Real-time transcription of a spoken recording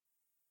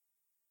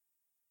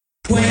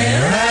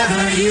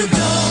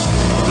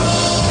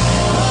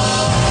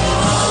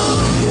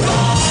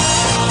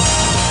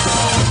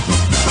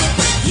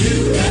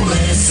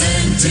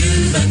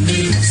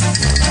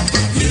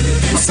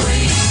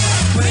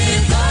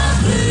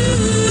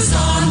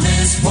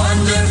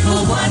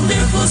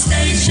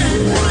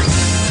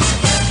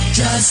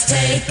Just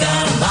take a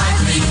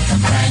lively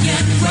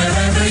companion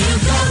wherever you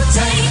go.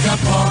 Take a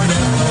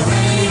portable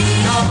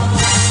radio.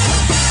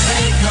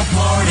 Take a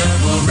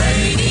portable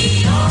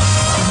radio.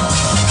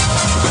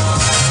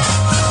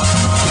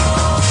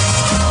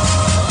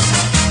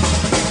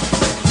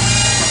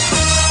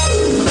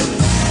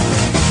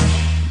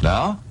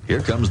 Now, here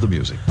comes the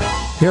music.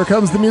 Here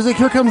comes the music.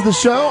 Here comes the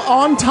show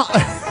on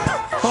time.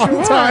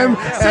 On time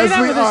as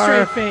we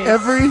are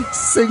every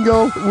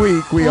single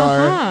week. We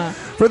are.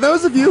 For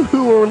those of you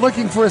who were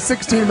looking for us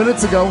 16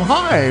 minutes ago,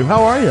 hi,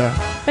 how are you?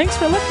 Thanks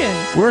for looking.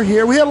 We're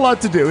here. We had a lot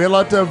to do. We had a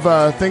lot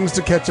of things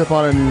to catch up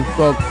on and,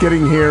 well,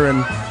 getting here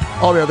and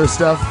all the other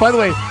stuff. By the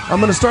way, I'm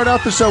going to start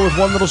out the show with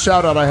one little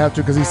shout out I have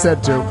to because he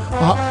said to.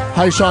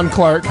 Hi, Sean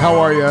Clark. How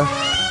are you?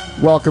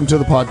 Welcome to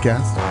the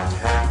podcast.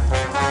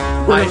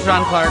 Hi,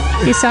 Sean Clark.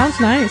 He sounds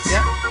nice.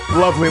 Yeah.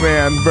 Lovely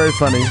man. Very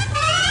funny.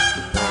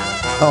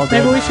 Oh,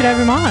 maybe we should have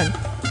him on.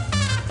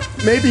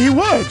 Maybe he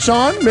would.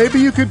 Sean, maybe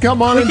you could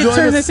come on and join us. We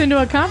could turn this into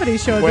a comedy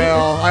show.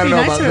 Well, I don't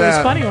know about that. It'd be nice if it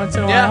was funny once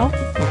in a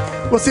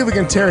while. We'll see if we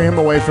can tear him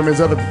away from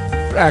his other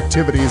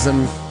activities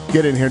and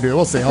get in here and do it.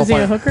 We'll see. Is he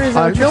a hooker? Is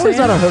that what you're no, saying? He's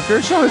not a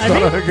hooker. Sean's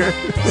not a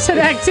hooker. Said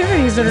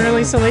activities in a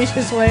really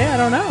salacious way. I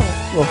don't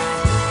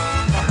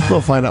know.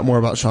 We'll find out more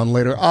about Sean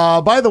later.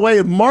 By the way,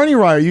 Marnie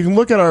Ryer, you can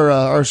look at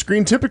our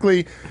screen.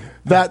 Typically,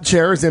 that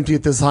chair is empty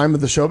at this time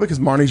of the show because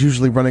Marnie's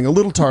usually running a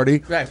little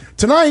tardy. Right.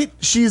 Tonight,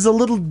 she's a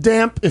little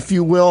damp, if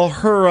you will.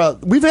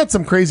 We've had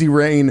some crazy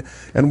rain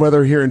and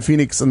weather here in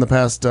Phoenix in the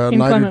past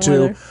night or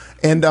two. Weather.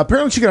 And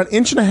apparently she got 1.5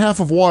 inches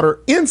of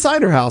water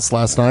inside her house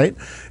last night.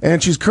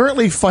 And she's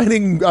currently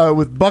fighting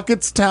with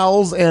buckets,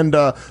 towels, and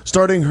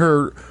starting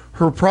her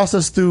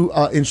process through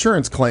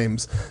insurance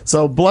claims.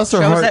 So bless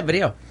her heart. Show us that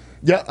video.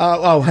 Yeah.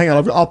 Hang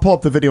on. I'll pull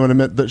up the video in a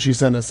minute that she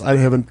sent us. I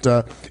haven't.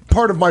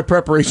 Part of my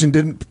preparation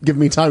didn't give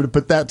me time to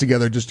put that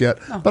together just yet.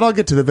 But I'll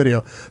get to the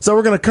video. So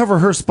we're going to cover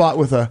her spot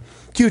with a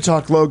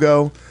Q-Talk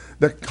logo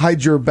that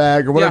hides your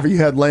bag or whatever you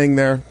had laying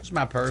there. It's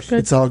my purse. Good.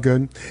 It's all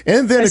good.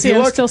 And then if you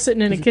look, I'm still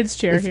sitting in a kid's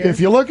chair here.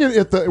 If you look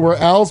at where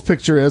Al's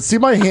picture is, see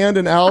my hand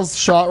in Al's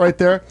shot right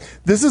there?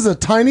 This is a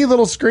tiny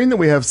little screen that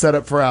we have set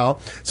up for Al,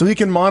 so he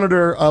can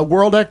monitor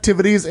world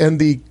activities and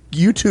the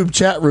YouTube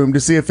chat room to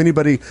see if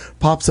anybody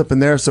pops up in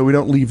there so we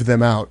don't leave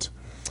them out.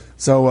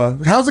 So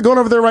how's it going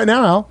over there right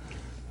now, Al?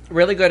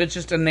 Really good. It's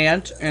just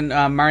Anant and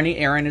Marnie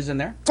Aaron is in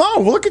there.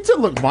 Oh, well, look at it.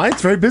 Look,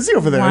 mine's very busy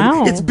over there.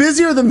 Wow. It's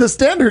busier than the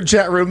standard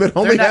chat room that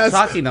only They're not has...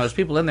 talking, though. There's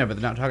people in there, but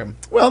they're not talking.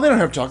 Well, they don't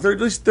have to talk. At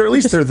least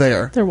they're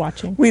there. They're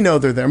watching. We know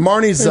they're there.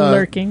 Marnie's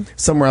lurking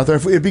somewhere out there.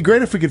 It'd be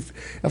great if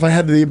I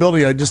had the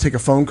ability, I'd just take a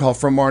phone call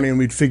from Marnie and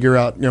we'd figure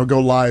out, go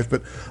live.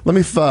 But let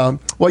me,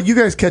 while you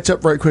guys catch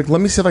up right quick,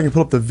 let me see if I can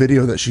pull up the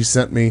video that she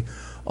sent me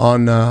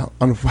on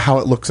how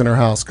it looks in her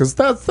house, because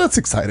that's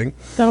exciting.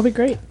 That'll be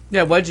great.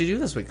 Yeah, what did you do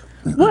this week?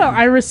 Well,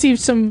 I received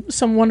some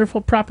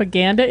wonderful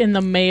propaganda in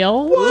the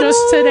mail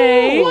just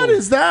today. What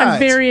is that? I'm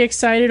very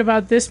excited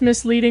about this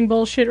misleading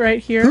bullshit right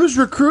here. Who's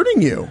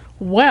recruiting you?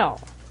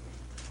 Well,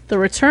 the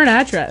return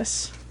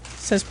address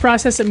says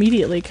process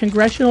immediately.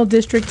 Congressional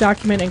district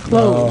document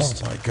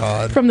enclosed. Oh, my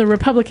God. From the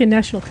Republican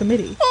National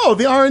Committee. Oh,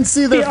 the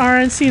RNC. The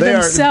RNC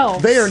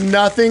themselves. They are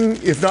nothing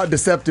if not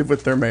deceptive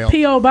with their mail.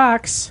 P.O.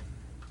 Box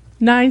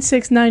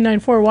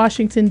 96994,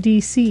 Washington,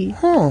 D.C.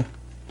 Huh.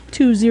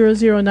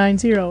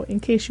 20090, in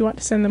case you want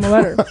to send them a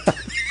letter.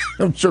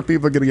 I'm sure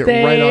people are going to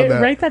get right on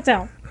that. Write that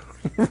down.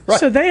 Right.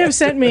 So they have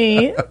sent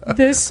me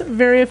this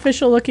very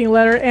official-looking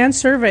letter and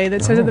survey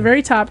that says at the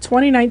very top,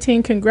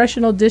 2019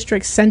 Congressional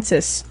District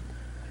Census.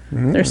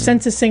 They're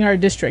censusing our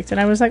district. And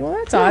I was like, well,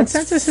 that's odd.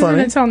 Census isn't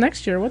until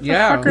next year. What the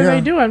fuck are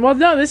they doing? Well,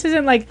 no, this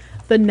isn't like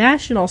the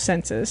national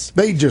census.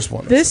 They just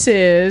want this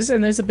is,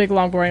 and there's a big,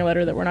 long, boring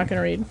letter that we're not going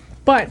to read.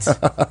 But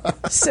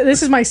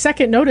this is my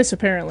second notice,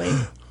 apparently.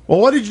 Well,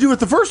 what did you do with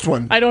the first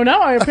one? I don't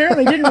know. I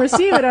apparently didn't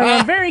receive it.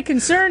 I'm very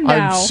concerned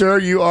now. I'm sure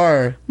you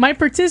are. My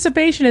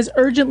participation is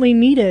urgently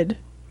needed.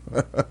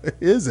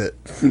 Is it?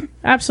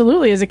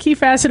 Absolutely. As a key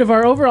facet of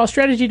our overall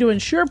strategy to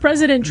ensure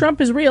President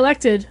Trump is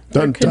reelected,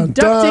 we're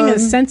conducting a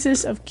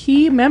census of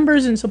key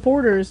members and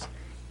supporters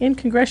in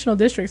congressional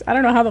districts. I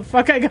don't know how the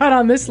fuck I got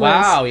on this list.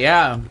 Wow,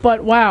 yeah.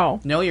 But wow.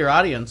 Know your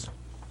audience.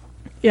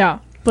 Yeah.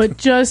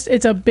 But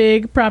it's a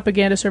big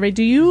propaganda survey.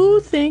 Do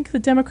you think the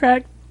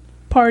Democratic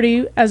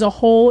Party as a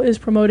whole is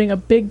promoting a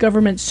big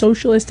government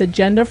socialist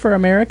agenda for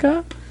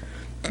America?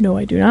 No,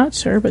 I do not,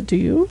 sir. But do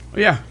you?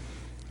 Yeah.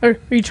 Are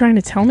you trying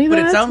to tell me that?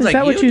 But it sounds is like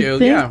that what you you do,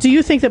 think? yeah. Do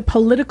you think that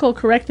political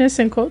correctness,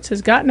 in quotes,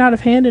 has gotten out of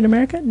hand in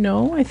America?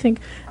 No, I think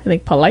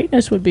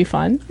politeness would be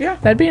fun. Yeah.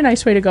 That'd be a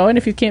nice way to go. And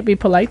if you can't be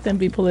polite, then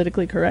be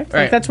politically correct.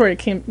 Right. Like that's where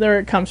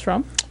it comes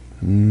from.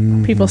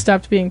 People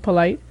stopped being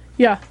polite.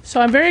 Yeah, so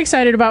I'm very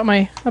excited about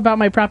my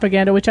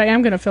propaganda, which I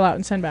am going to fill out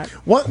and send back.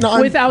 What? No,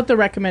 without the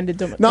recommended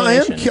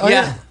donation.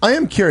 I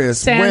am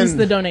curious. Sans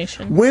the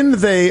donation. When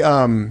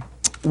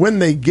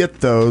they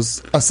get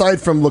those,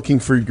 aside from looking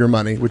for your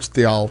money, which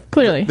they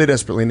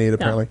desperately need,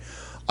 apparently.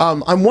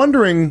 Yeah. I'm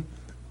wondering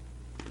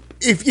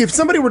if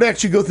somebody were to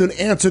actually go through and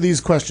answer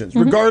these questions,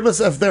 regardless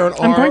if they're an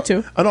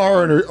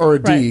R or a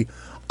D.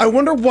 I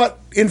wonder what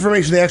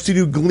information they actually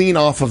do glean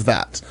off of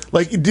that.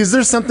 Like, is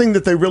there something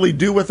that they really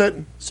do with it?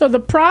 So the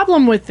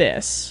problem with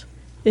this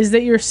is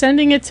that you're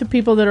sending it to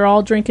people that are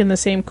all drinking the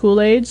same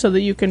Kool-Aid so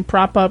that you can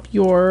prop up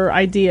your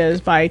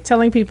ideas by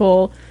telling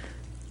people,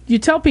 you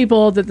tell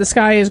people that the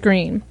sky is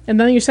green, and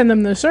then you send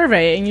them the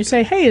survey and you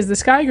say, hey, is the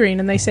sky green?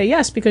 And they say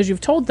yes because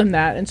you've told them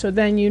that. And so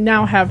then you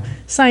now have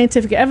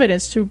scientific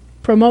evidence to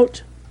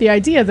promote the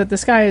idea that the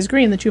sky is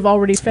green that you've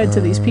already fed to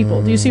these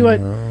people. Do you see what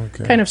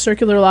kind of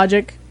circular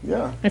logic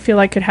Yeah. I feel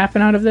like could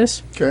happen out of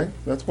this? Okay,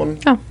 that's one.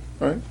 Oh.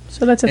 All right.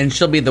 So that's it. And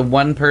she'll be the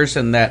one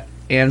person that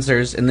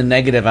answers in the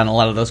negative on a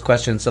lot of those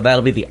questions, so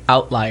that'll be the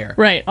outlier.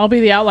 Right, I'll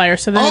be the outlier,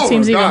 so then Oh, it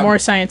seems God. even more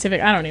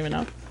scientific. I don't even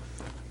know.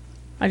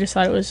 I just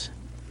thought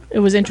it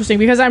was interesting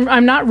because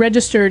I'm not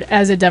registered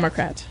as a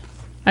Democrat.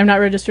 I'm not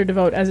registered to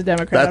vote as a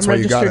Democrat. That's I'm why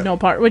you got registered it. no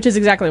part, which is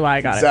exactly why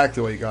I got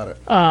Exactly why you got it.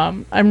 it.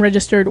 I'm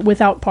registered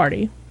without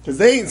party. Because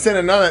they ain't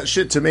sending none of that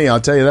shit to me, I'll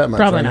tell you that much.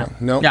 Probably right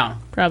not. now. No. No.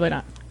 Probably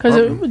not, because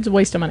it was a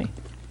waste of money.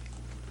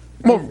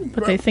 Well,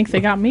 But they think they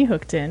got me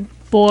hooked in.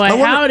 Boy,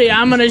 wonder- howdy,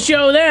 I'm going to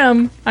show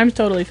them. I'm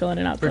totally filling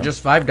it out, For though.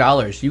 just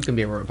 $5, you can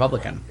be a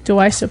Republican. Do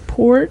I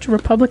support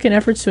Republican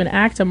efforts to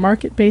enact a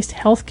market-based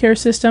healthcare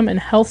system and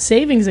health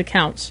savings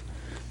accounts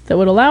that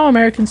would allow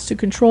Americans to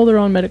control their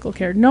own medical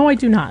care? No, I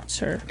do not,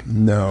 sir.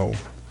 no.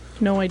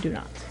 No, I do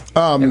not.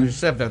 And you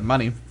just have to have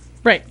money.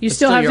 Right. You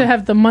still still have to your-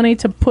 have the money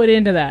to put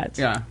into that.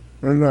 Yeah.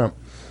 I don't know.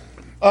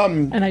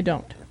 And I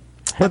don't.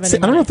 Have Let's see.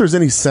 any I don't know money. if there's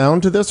any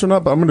sound to this or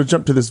not, but I'm going to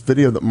jump to this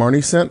video that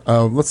Marnie sent.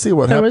 Let's see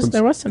what There happens.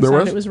 was some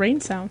sound. It was rain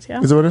sounds, yeah.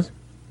 Is that what it is?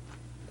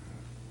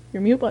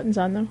 Your mute button's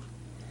on, though.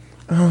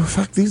 Oh,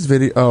 fuck these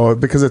videos. Oh,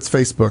 because it's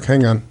Facebook.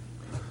 Hang on.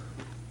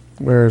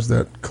 Where's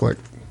that click?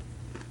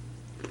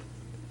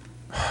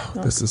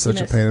 This is such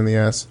a missed. pain in the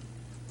ass.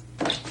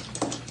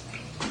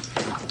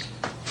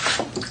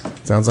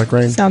 Sounds like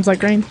rain. Sounds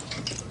like rain.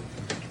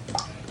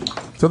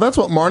 So that's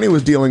what Marnie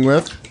was dealing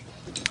with.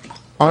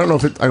 I don't know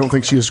if it. I don't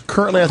think she is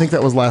currently. I think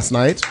that was last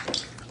night.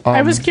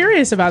 I was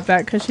curious about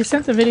that because she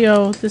sent the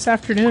video this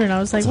afternoon, and I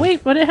was like,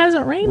 wait, but it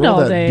hasn't rained Well, all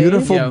that day.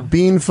 beautiful Yeah.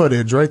 bean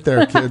footage right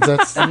there, kids.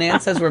 That's And Nan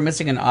says we're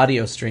missing an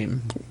audio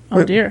stream.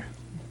 Oh, dear.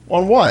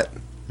 on what?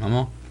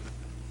 Mama?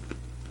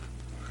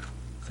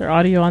 Is there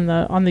audio on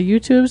the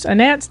YouTubes?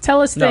 Annette, tell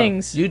us No,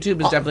 things.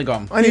 YouTube is definitely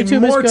gone. I need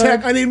YouTube is more good.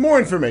 tech. I need more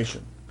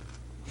information.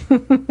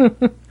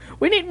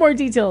 We need more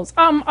details.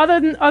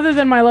 Other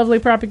than my lovely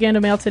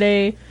propaganda mail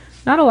today,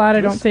 not a lot,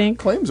 I don't think.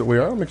 Claims that we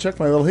are. Let me check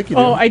my little hickey.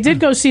 Oh, I did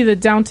go see the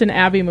Downton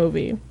Abbey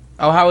movie.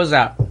 Oh, how was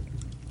that?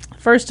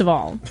 First of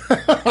all,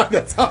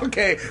 That's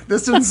okay.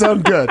 This didn't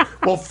sound good.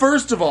 Well,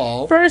 first of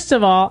all,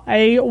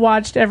 I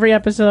watched every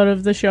episode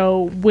of the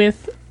show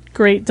with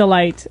great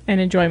delight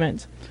and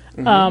enjoyment.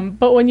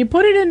 But when you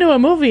put it into a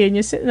movie and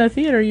you sit in a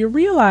theater, you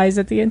realize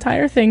that the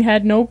entire thing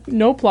had no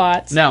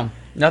plot. No.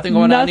 Nothing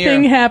going on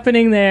Nothing here.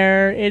 happening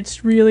there.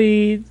 It's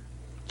really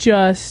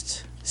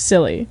just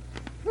silly.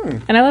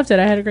 And I loved it.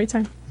 I had a great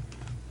time.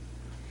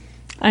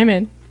 I'm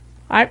in.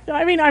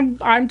 I mean,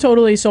 I'm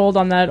totally sold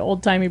on that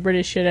old-timey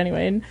British shit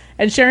anyway.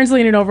 And Sharon's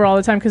leaning over all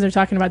the time because they're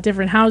talking about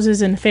different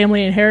houses and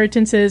family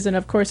inheritances. And,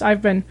 of course,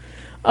 I've been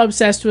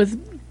obsessed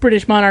with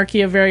British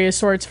monarchy of various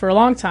sorts for a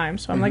long time.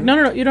 So I'm like,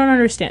 no, you don't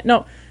understand.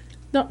 No,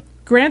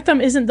 Grantham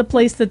isn't the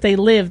place that they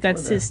live.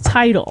 That's his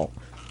title.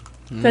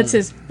 That's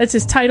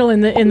his title in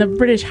the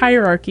British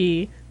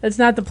hierarchy. That's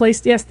not the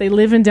place. Yes, they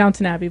live in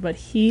Downton Abbey, but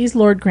he's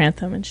Lord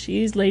Grantham and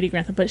she's Lady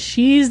Grantham, but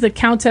she's the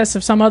Countess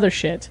of some other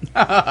shit.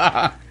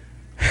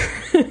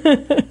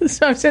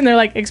 So I'm sitting there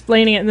like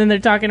explaining it, and then they're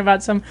talking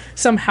about some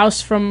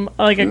house from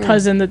like a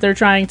cousin that they're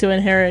trying to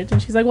inherit,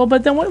 and she's like, "Well,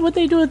 but then what would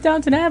they do with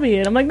Downton Abbey?"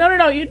 And I'm like,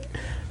 "No,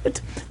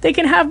 they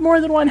can have more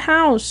than one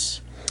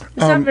house. It's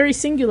not very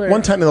singular."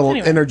 one tiny little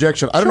Anyway.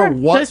 interjection. I Sure. don't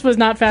know what. This was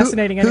not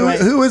fascinating anyway.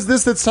 Who is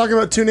this that's talking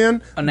about Tune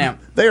In? Oh, now.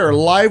 They are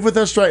live with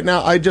us right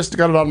now. I just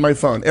got it on my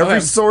phone. Every Okay.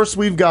 source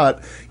we've got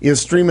is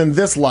streaming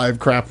this live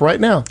crap right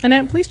now.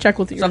 And please check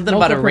with your Something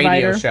local about a radio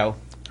provider. show.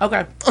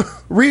 Okay.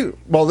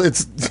 Well,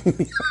 it's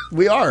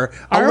we are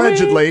Are we?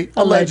 allegedly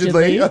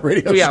Allegedly. a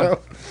radio Yeah. show.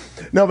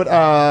 No,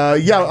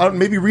 but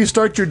maybe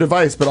restart your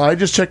device. But I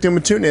just checked in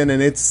with TuneIn,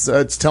 and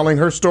it's telling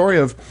her story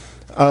of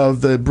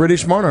the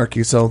British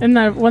monarchy. So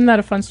Wasn't that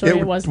a fun story?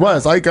 It was.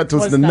 was. I got to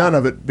Was listen to none not.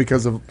 of it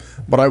because of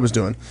what I was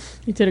doing.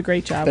 You did a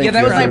great job. Thank Yeah, that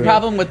you. was my Right.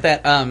 problem with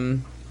that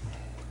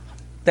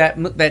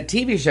that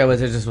TV show.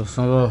 Is it just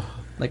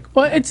like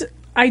Well,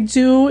 I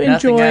do Nothing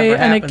enjoy ever an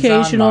happens on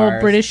occasional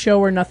Mars. British show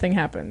where nothing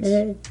happens.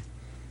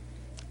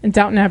 And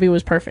Downton Abbey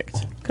was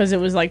perfect because it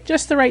was like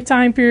just the right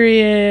time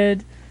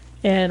period.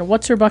 And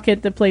What's Her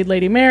Bucket that played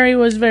Lady Mary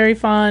was very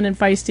fun and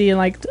feisty,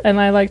 and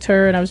I liked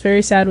her. And I was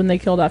very sad when they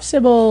killed off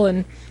Sybil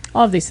and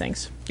all of these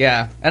things.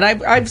 yeah? And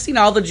I've seen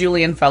all the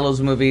Julian Fellows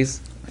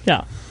movies.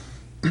 Yeah,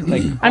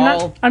 Like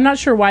I'm not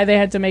sure why they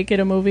had to make it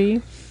a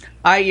movie.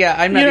 I'm You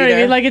not know what I either.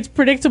 mean? Like it's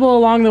predictable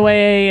along the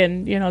way,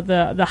 and you know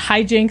the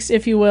hijinks,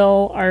 if you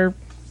will, are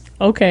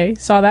okay.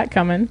 Saw that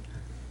coming.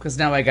 Because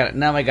now I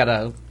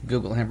gotta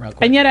Google him real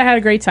quick. And yet I had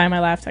a great time. I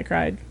laughed. I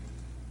cried.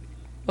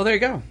 Well, there you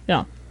go.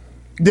 Yeah.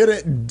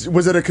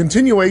 Was it a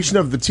continuation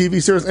of the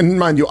TV series? And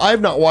mind you,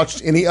 I've not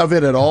watched any of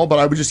it at all, but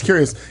I was just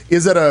curious.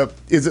 Is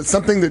it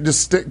something that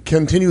just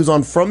continues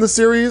on from the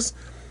series?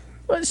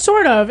 Well,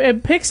 sort of.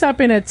 It picks up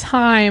in a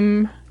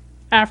time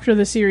after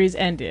the series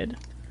ended.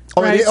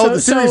 Oh, right? the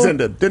series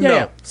ended. Didn't know.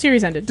 Yeah,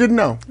 series ended. Didn't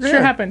know.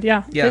 Sure happened,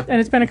 yeah. Yeah. And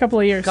it's been a couple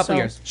of years. Couple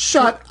years.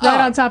 Shut Right up.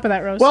 on top of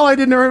that, Rose. Well, I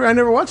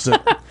never watched it.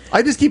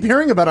 I just keep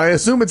hearing about it. I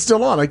assume it's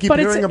still on. I keep but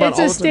hearing about it's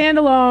all a the time.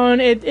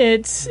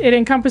 standalone. It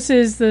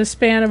encompasses the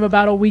span of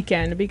about a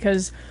weekend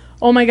because,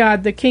 oh my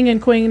God, the King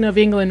and Queen of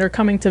England are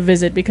coming to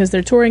visit because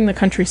they're touring the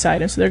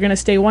countryside, and so they're going to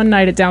stay one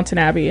night at Downton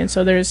Abbey, and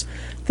so there's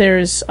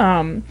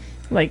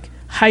like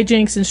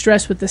hijinks and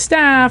stress with the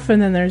staff,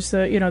 and then there's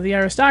the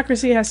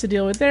aristocracy has to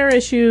deal with their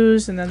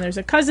issues, and then there's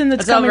a cousin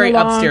that's It's all coming very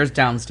along. upstairs,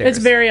 downstairs.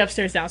 It's very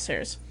upstairs,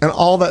 downstairs. And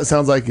all that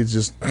sounds like it's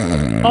just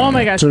Oh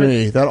my gosh! to But,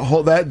 me.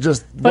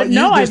 but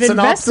no, I've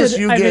synopsis invested.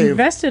 you I've gave.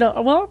 invested.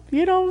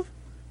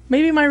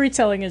 Maybe my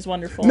retelling is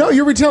wonderful. No,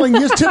 your retelling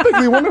is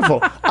typically wonderful.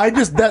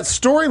 That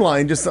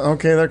storyline just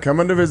okay. They're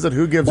coming to visit.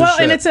 Who gives a shit?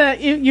 And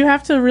it's you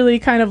have to really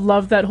kind of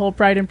love that whole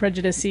Pride and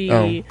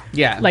Prejudice-y,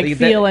 Yeah,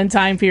 feel and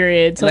time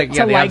period to the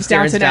like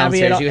upstairs, Downton Abbey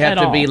downstairs. at, You have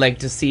at to all. be like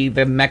to see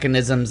the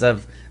mechanisms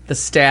of the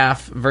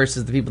staff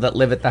versus the people that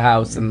live at the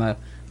house and the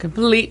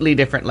completely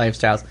different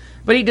lifestyles.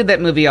 But he did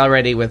that movie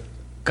already with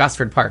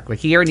Gosford Park. Like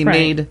he already Right.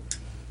 made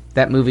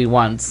that movie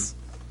once.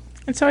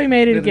 And so he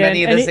made it With again.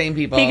 many of and the he, same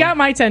people. He got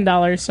my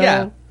 $10. So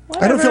Yeah.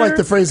 I don't feel like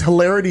the whatever. phrase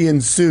 "hilarity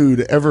ensued"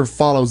 ever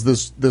follows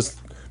this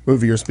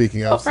movie you're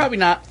speaking of. Probably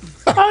not.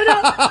 Oh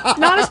no,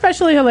 not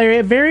especially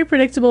hilarious. Very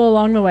predictable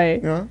along the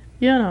way. Yeah.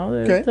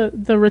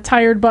 The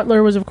retired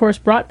butler was of course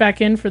brought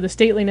back in for the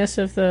stateliness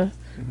of the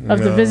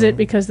visit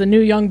because the new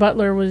young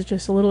butler was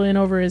just a little in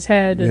over his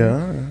head. And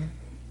Yeah.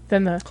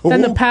 Then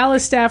the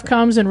palace staff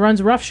comes and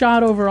runs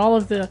roughshod over all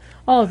of the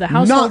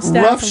household Not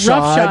staff.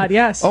 roughshod.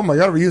 Yes. Oh my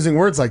God, we're using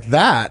words like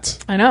that.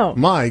 I know.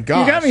 My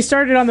gosh. You got me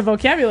started on the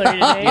vocabulary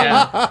today.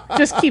 Yeah. It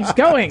just keeps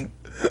going.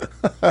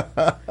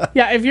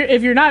 Yeah,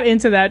 if you're not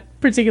into that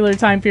particular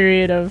time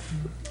period of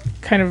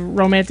kind of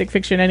romantic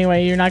fiction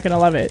anyway, you're not going to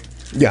love it.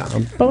 Yeah.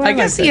 But I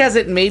guess liked he it.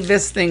 hasn't made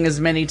this thing as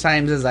many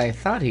times as I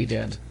thought he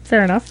did.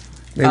 Fair enough.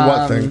 In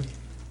what thing?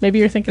 Maybe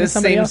you're thinking of This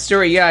somebody same else.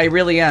 story, yeah, I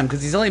really am,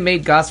 because he's only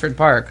made Gosford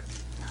Park,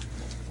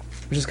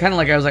 which is kind of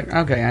like I was like,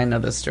 okay, I know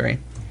this story.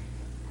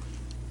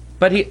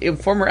 But he,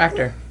 former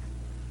actor.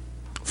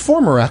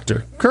 Former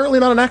actor. Currently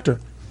not an actor.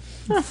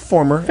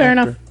 Former Fair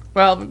actor. enough.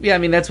 Well, yeah, I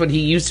mean that's what he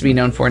used to be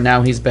known for.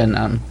 Now he's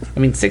been,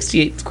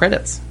 68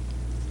 credits.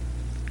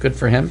 Good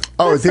for him.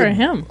 Oh, Good for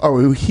him.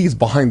 Oh, he's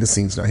behind the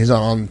scenes now. He's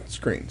not on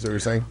screen. Is that what you're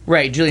saying?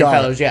 Right, Julian Got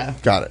Fellows, it. yeah,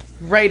 Got it.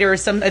 writer. I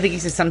think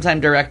he's a sometime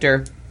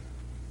director.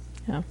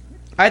 Yeah.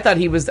 I thought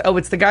he was. Oh,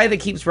 it's the guy that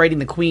keeps writing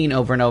the Queen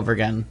over and over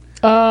again.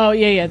 Oh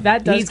yeah.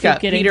 That does He's keep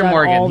got getting Peter done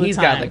all Morgan. the He's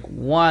time. got like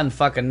one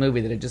fucking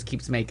movie that it just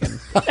keeps making.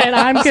 And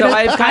I'm gonna,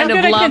 I've kind I'm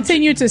of gonna lumped-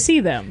 continue to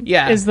see them.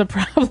 Yeah. Is the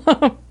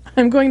problem?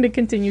 I'm going to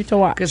continue to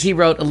watch. Because he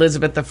wrote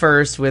Elizabeth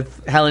I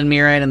with Helen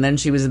Mirren, and then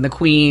she was in The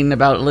Queen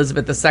about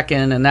Elizabeth II,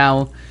 and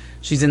now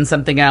she's in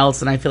something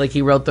else. And I feel like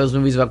he wrote those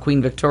movies about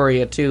Queen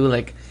Victoria too.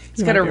 Like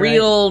he's got might a be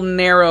real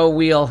narrow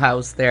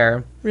wheelhouse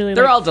there. Really,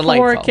 they're like, all four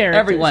delightful. characters,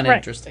 Everyone right.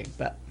 interesting,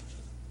 but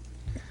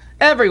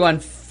everyone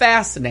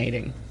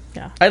fascinating.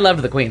 Yeah. I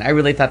loved The Queen. I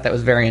really thought that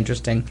was very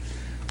interesting.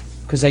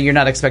 Because you're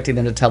not expecting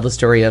them to tell the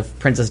story of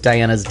Princess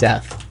Diana's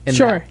death.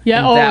 Sure.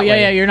 Yeah. Oh, that yeah,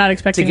 way. yeah. You're not To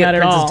expecting get that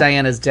at Princess all.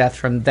 Diana's death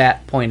from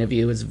that point of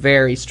view is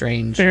very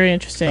strange. Very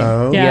interesting.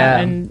 Oh.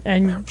 Yeah, Yeah.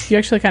 and you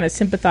actually kind of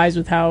sympathize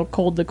with how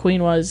cold the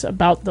Queen was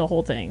about the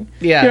whole thing.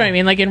 Yeah. You know what I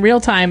mean? Like in real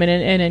time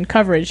and in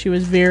coverage, she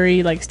was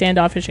very like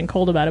standoffish and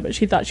cold about it, but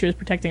she thought she was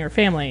protecting her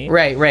family.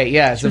 Right,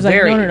 yeah. She was like,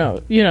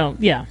 no. You know,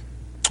 yeah.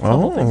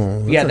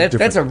 Oh. Yeah, that's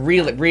different- a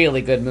really,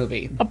 really good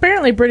movie.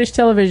 Apparently, British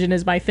television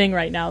is my thing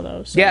right now,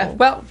 though. So Yeah,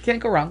 well, can't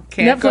go wrong.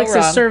 Can't Netflix go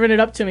wrong. is serving it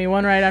up to me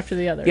one right after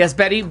the other. Yes,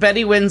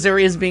 Betty Windsor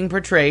is being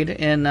portrayed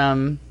in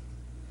The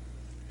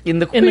In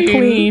Queen. the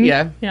Queen.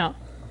 Yeah. Yeah.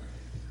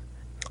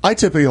 I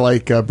typically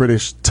like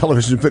British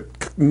television, but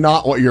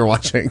not what you're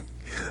watching.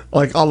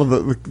 Like all of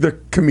the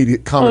comedy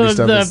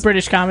stuff. The is-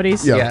 British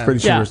comedies. yeah, Yeah.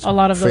 British Yeah, humor's a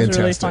lot of those are really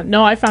fantastic. fun.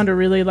 No, I found a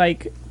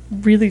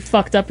really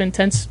fucked up,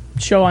 intense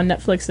show on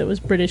Netflix that was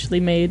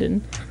Britishly made,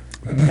 and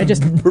I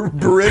just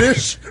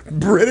British.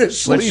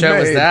 What show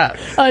was that?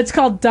 it's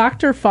called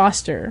Dr.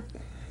 Foster.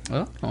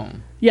 Oh.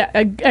 Yeah,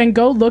 and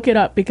go look it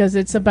up because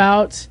it's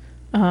about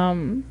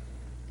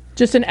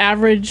just an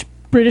average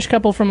British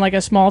couple from like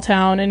a small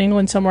town in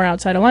England somewhere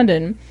outside of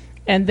London,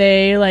 and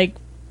they like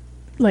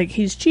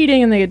he's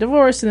cheating and they get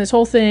divorced and this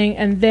whole thing,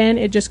 and then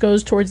it just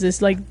goes towards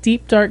this like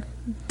deep dark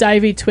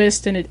divey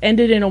twist, and it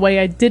ended in a way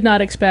I did not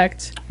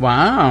expect.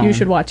 Wow. You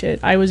should watch it.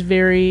 I was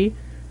very,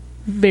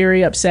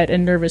 very upset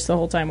and nervous the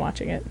whole time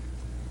watching it.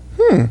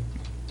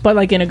 But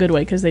like in a good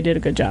way because they did a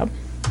good job.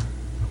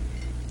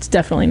 It's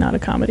definitely not a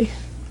comedy.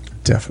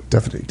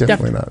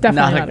 Definitely not.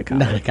 Definitely not a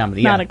comedy. Not a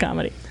comedy, Not yeah. a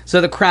comedy.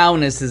 So The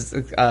Crown is his.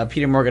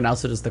 Peter Morgan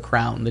also does The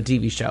Crown, the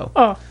TV show.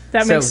 Oh,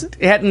 that so makes it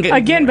hadn't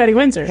again Betty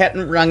Windsor.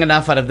 hadn't wrung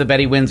enough out of the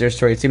Betty Windsor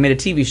story, so he made a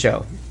TV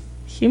show.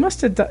 He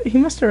must have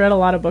read a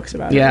lot of books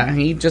about it. Yeah,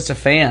 he's just a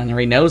fan, or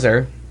he knows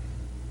her.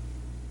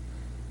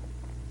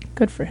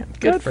 Good for him.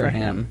 Good for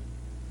him.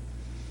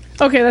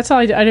 Okay, that's all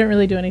I did. I didn't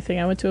really do anything.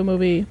 I went to a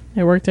movie.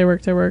 I worked.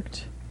 It's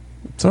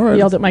all right.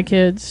 Yelled at my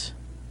kids.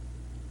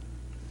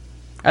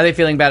 Are they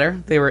feeling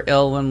better? They were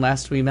ill when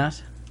last we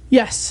met.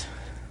 Yes.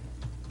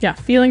 Yeah,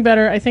 feeling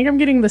better. I think I'm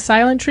getting the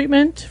silent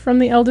treatment from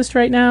the eldest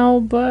right now,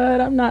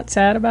 but I'm not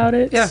sad about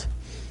it. Yeah.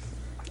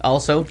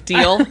 Also,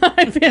 deal.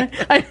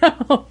 I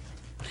know.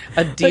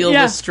 A deal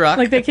was struck.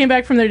 Like they came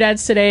back from their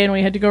dad's today, and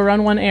we had to go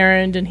run one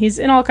errand, and he's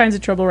in all kinds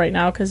of trouble right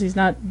now because he's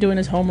not doing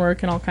his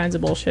homework and all kinds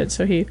of bullshit.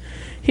 So he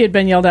had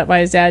been yelled at by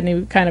his dad, and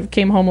he kind of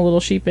came home a little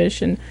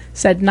sheepish and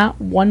said not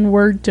one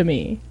word to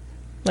me.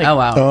 Like, oh,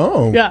 wow.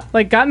 Oh. Yeah,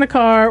 like got in the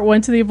car,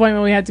 went to the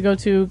appointment we had to go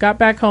to, got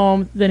back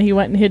home, then he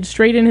went and hid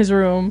straight in his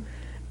room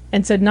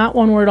and said not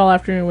one word all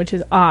afternoon, which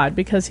is odd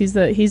because he's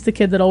the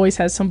kid that always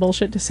has some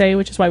bullshit to say,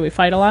 which is why we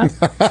fight a lot.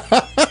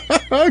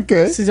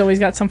 Okay. He's always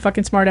got some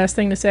fucking smart ass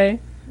thing to say.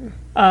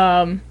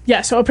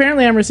 Yeah, so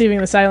apparently I'm receiving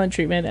the silent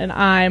treatment, and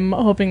I'm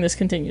hoping this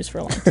continues for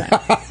a long time.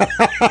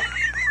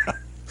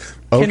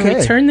 Okay. Can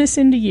we turn this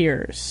into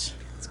years?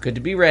 It's good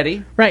to be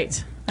ready.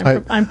 Right.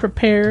 I'm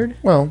prepared.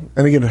 Well,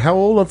 and again, how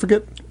old? I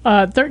forget.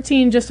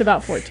 13, just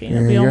about 14.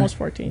 It'll be you're- almost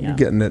 14, yeah. You're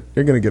getting it.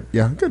 You're gonna get.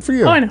 Yeah, good for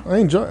you. Oh, I know.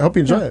 I hope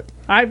you enjoy it.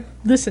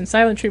 Listen,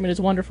 silent treatment is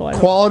wonderful. I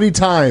hope. Quality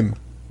time.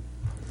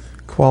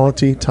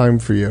 Quality time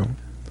for you.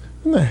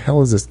 What the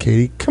hell is this,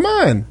 Katie? Come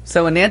on.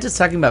 So Ananta's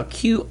talking about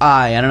QI.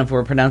 I don't know if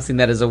we're pronouncing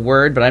that as a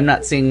word, but I'm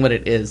not seeing what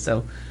it is.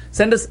 So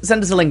send us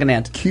a link,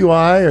 Anant.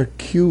 QI or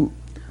Q?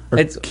 Or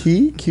It's-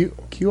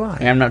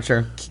 QI. I'm not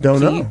sure. Don't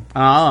know.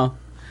 Oh.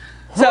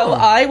 So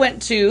I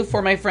went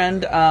for my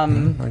friend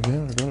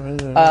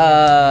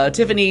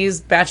Tiffany's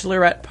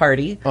bachelorette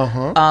party.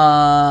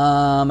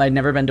 I'd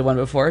never been to one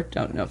before.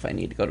 Don't know if I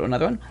need to go to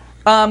another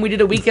one. We did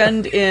a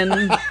weekend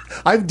in.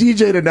 I've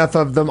DJ'd enough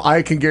of them.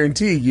 I can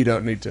guarantee you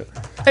don't need to.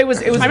 It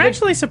was. I'm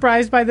actually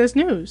surprised by this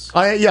news.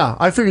 I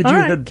figured All you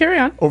right, had carry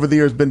on. over the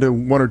years been to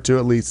one or two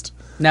at least.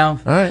 No.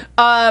 All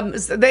right.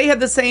 So they had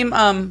the same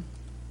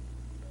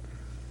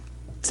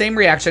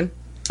reaction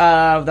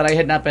that I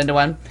had not been to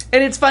one,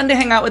 and it's fun to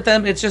hang out with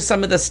them. It's just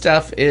some of the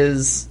stuff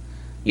is,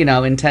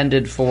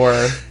 intended for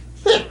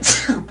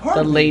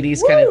the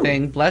ladies kind of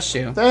thing. Bless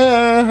you.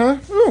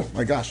 Oh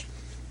my gosh.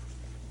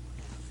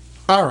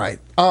 All right.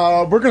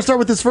 We're gonna start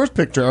with this first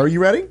picture. Are you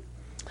ready?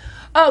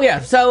 Oh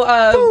yeah.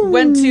 So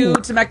went to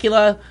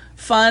Temecula.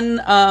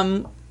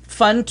 Fun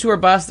tour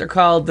bus. They're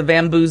called the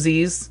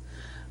Vamboozies.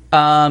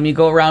 You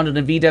go around in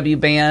a VW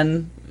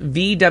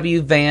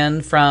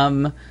van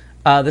from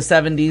the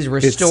 70s,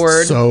 restored.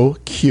 It's so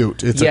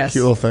cute. It's a cute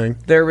little thing.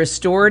 They're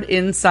restored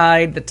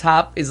inside. The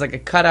top is like a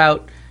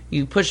cutout.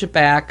 You push it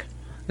back,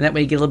 and that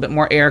way you get a little bit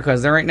more air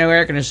because there ain't no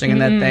air conditioning in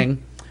that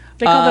thing.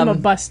 They call them a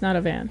bus, not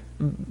a van.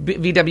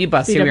 VW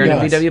bus. Here we are in a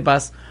bus. VW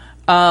bus.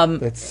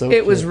 That's so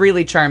It was cute.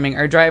 really charming.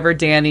 Our driver,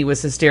 Danny,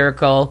 was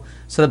hysterical.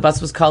 So the bus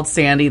was called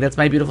Sandy. That's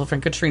my beautiful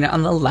friend Katrina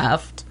on the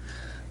left.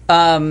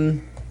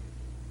 And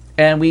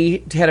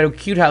we had a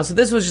cute house. So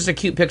this was just a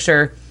cute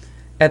picture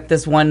at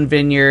this one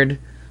vineyard.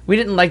 We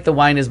didn't like the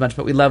wine as much,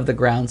 but we loved the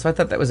ground. So I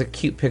thought that was a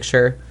cute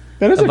picture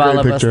That is a of great all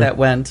of us picture. that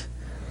went.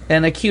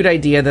 And a cute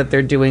idea that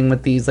they're doing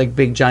with these like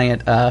big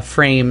giant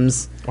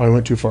frames. Oh, I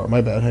went too far.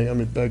 My bad. Hang on. Let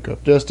me back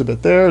up just a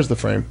bit. There's the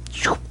frame.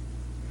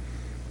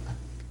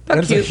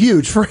 That's a cute.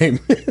 huge frame.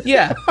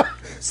 Yeah.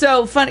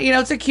 So fun,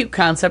 it's a cute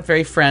concept,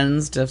 very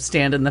Friends to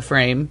stand in the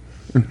frame.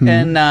 Mm-hmm.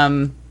 And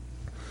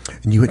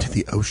And you went to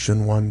the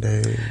ocean one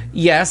day.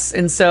 yes,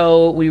 and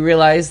so we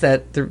realized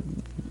that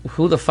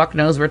who the fuck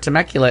knows where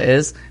Temecula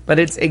is, but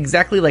it's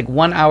exactly like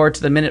 1 hour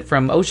to the minute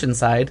from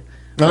Oceanside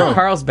or Oh.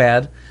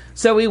 Carlsbad.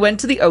 So we went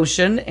to the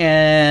ocean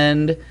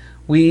and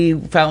we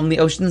found the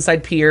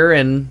Oceanside Pier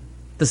and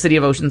the city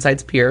of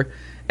Oceanside's pier.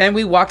 And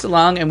we walked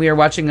along and we were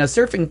watching a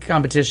surfing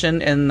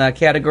competition, and the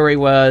category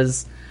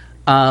was,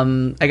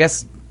 I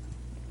guess,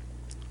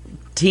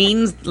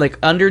 teens, like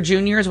under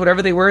juniors,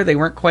 whatever they were. They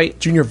weren't quite.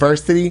 Junior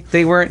varsity.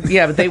 They weren't.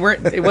 Yeah, but they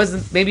weren't. It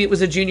wasn't. Maybe it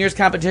was a juniors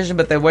competition,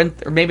 but they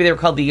weren't. Or maybe they were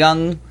called the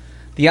young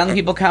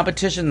people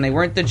competition. And they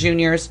weren't the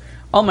juniors.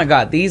 Oh my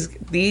God,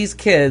 these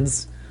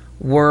kids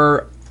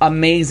were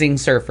amazing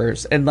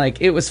surfers, and like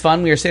it was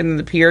fun. We were sitting in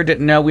the pier,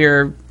 didn't know we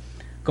were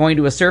going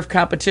to a surf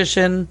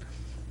competition.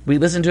 We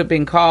listened to it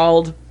being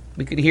called.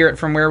 We could hear it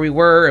from where we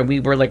were, and we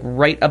were like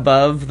right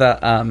above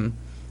the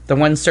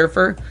one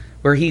surfer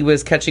where he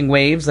was catching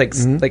waves, like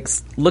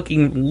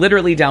looking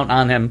literally down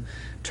on him,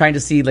 trying to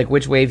see like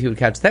which wave he would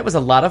catch. That was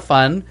a lot of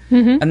fun.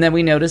 And then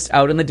we noticed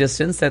out in the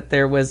distance that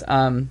there was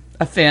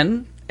a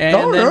fin,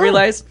 and then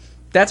realized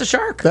that's a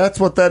shark. That's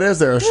what that is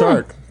there, a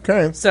shark.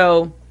 Okay.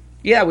 So,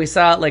 yeah, we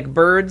saw like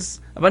birds,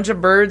 a bunch of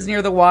birds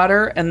near the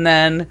water, and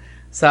then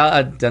saw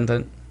a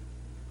dun-dun,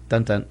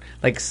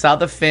 like saw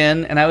the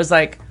fin, and I was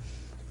like,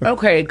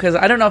 okay, because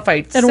I don't know if I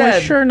And said... we're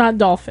sure not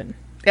dolphin.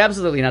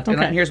 Absolutely not.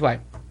 Okay. And here's why.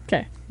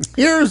 Okay.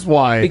 Here's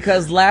why.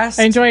 Because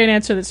I enjoy an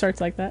answer that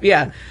starts like that.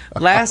 Yeah.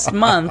 Last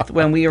month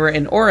when we were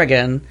in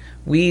Oregon,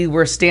 we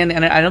were standing,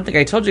 and I don't think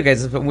I told you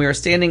guys this, but we were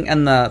standing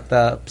in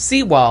the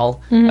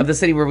seawall of the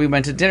city where we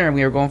went to dinner, and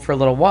we were going for a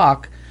little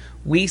walk.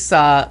 We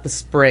saw the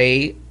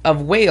spray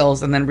of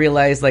whales and then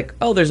realized, like,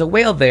 oh, there's a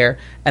whale there.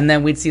 And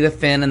then we'd see the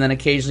fin, and then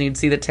occasionally you'd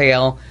see the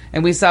tail.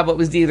 And we saw what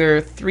was either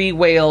 3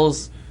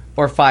 whales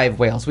or 5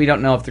 whales. We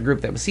don't know if the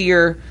group that was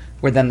here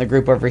were then the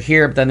group over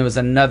here, but then there was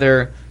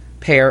another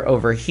pair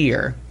over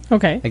here.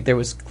 Okay. Like, there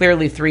was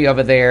clearly 3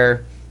 over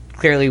there,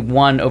 clearly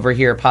 1 over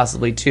here,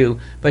 possibly 2.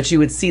 But you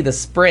would see the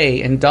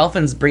spray, and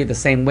dolphins breathe the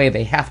same way.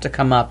 They have to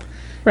come up,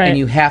 Right. and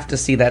you have to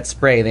see that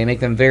spray. They make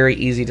them very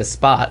easy to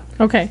spot.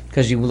 Okay.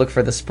 Because you look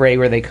for the spray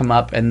where they come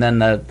up, and then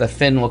the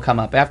fin will come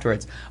up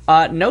afterwards.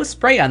 No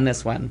spray on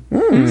this one.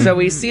 So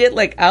we see it,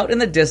 like, out in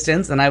the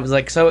distance, and I was,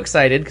 like, so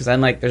excited, because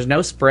I'm like, there's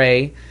no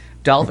spray.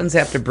 Dolphins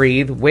have to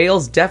breathe.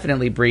 Whales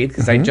definitely breathe,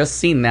 because I just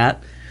seen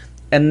that.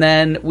 And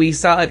then we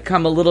saw it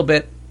come a little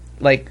bit,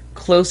 like,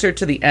 closer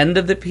to the end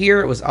of the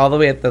pier. It was all the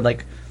way at the,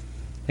 like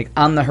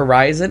on the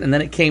horizon, and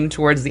then it came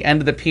towards the end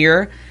of the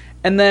pier.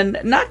 And then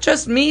not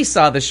just me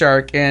saw the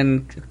shark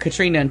and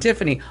Katrina and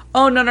Tiffany.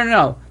 Oh,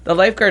 no. The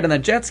lifeguard on the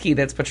jet ski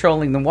that's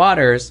patrolling the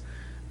waters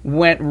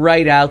went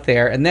right out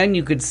there. And then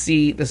you could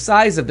see the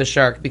size of the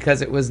shark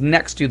because it was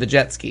next to the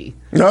jet ski.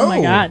 No. Oh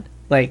my God.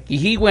 Like,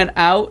 he went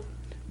out,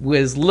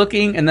 was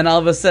looking, and then all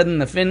of a sudden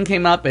the fin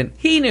came up and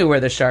he knew where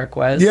the shark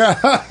was. Yeah.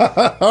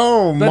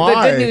 Oh, But my.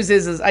 the good news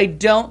is I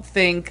don't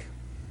think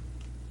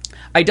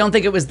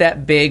it was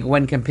that big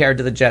when compared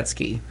to the jet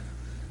ski.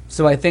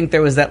 So I think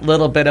there was that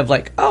little bit of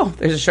like, oh,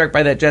 there's a shark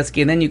by that jet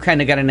ski, and then you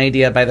kind of got an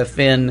idea by the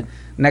fin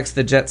next to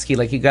the jet ski.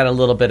 Like, you got a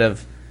little bit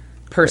of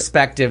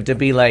perspective to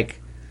be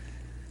like,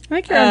 I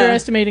think you're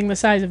underestimating the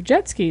size of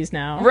jet skis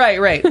now.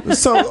 right.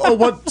 So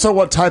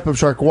what type of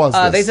shark was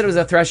this? They said it was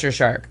a thresher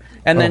shark,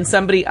 and then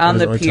somebody on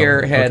That the doesn't pier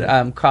really tell me. had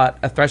Okay. caught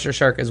a thresher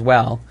shark as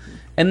well,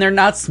 and they're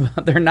not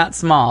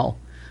small.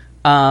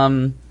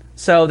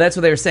 So that's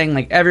what they were saying.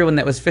 Like, everyone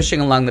that was fishing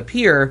along the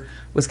pier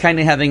was kind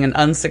of having an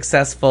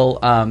unsuccessful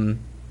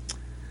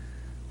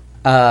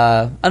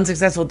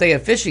day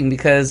of fishing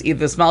because either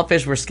the small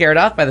fish were scared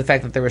off by the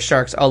fact that there were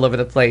sharks all over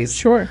the place,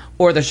 Sure.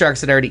 or the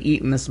sharks had already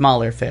eaten the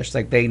smaller fish.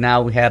 Like, they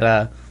now had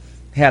a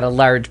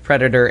large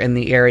predator in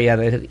the area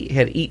that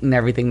had eaten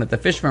everything that the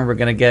fishermen were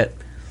going to get.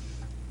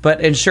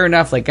 And sure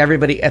enough, like,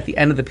 everybody at the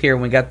end of the pier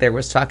when we got there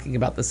was talking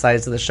about the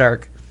size of the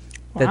shark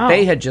that Wow.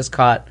 they had just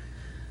caught.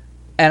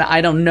 And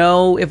I don't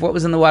know if what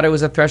was in the water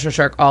was a thresher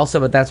shark also,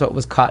 but that's what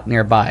was caught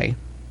nearby.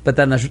 But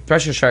then the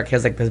thresher shark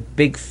has, like, this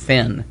big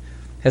fin.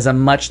 Has a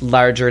much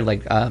larger,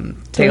 like,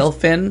 tail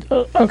fin.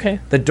 Okay.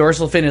 The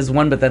dorsal fin is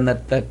one, but then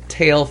the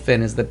tail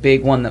fin is the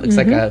big one that looks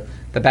like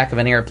the back of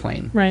an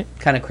airplane. Right.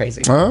 Kind of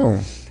crazy. Oh.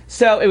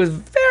 So it was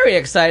very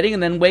exciting,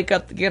 and then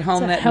get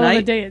home It's a that hell of a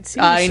night. day at sea,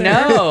 I sir.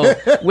 know.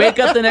 Wake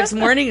up the next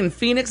morning, and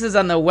Phoenix is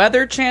on the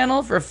Weather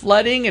Channel for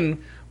flooding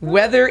and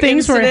weather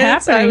Things were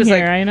incidents. happening I was here,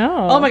 like, I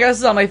know. oh my gosh, this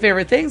is all my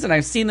favorite things, and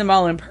I've seen them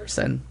all in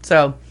person.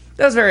 So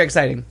that was very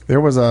exciting.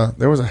 There was a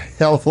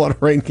hell of a lot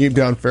of rain came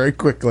down very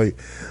quickly.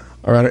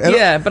 All right. And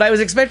Yeah, but I was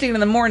expecting it in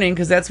the morning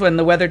because that's when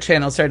the Weather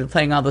Channel started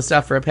playing all the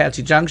stuff for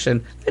Apache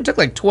Junction. It took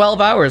like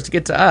 12 hours to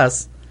get to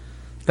us.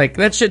 Like,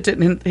 that shit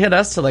didn't hit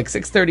us till like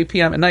 6:30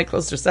 p.m. at night,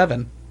 close to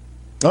 7.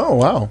 Oh,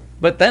 wow.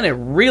 But then it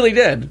really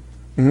did.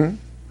 Mm-hmm.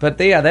 But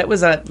that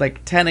was at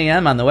like 10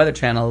 a.m. on the Weather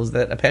Channel. Was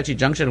that Apache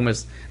Junction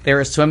they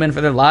were swimming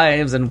for their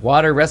lives and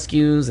water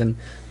rescues and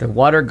the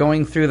water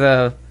going through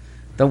the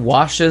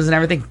washes and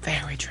everything.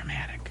 Very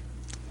dramatic.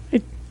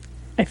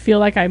 I feel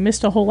like I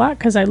missed a whole lot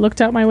because I looked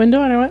out my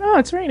window and I went, oh,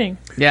 it's raining.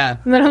 Yeah.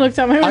 And then I looked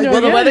out my window Well,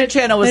 again. the Weather and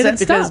Channel was and set it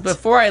because stopped.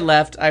 before I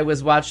left, I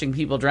was watching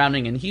people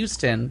drowning in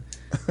Houston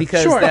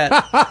because Sure.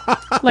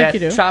 that like you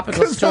do.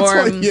 tropical 'Cause that's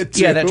storm, what you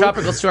do. that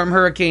tropical storm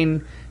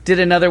hurricane did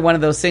another one of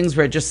those things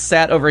where it just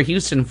sat over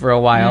Houston for a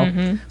while.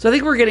 Mm-hmm. So I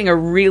think we're getting a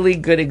really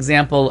good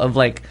example of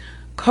like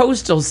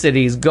coastal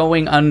cities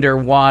going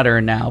underwater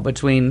now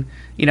between,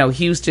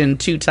 Houston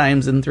 2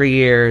 times in 3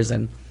 years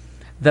and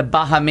the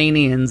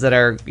Bahamanians that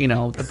are,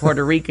 the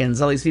Puerto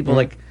Ricans, all these people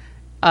like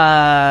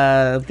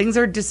things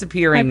are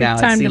disappearing Might be now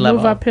at time sea to level.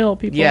 move uphill,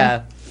 people.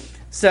 Yeah.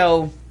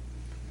 So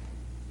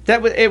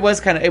it was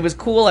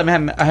cool.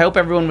 I hope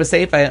everyone was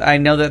safe. I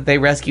know that they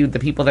rescued the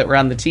people that were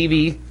on the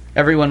TV.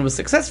 Everyone was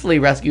successfully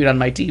rescued on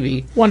my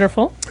TV.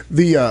 Wonderful.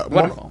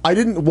 Wonderful. I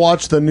didn't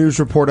watch the news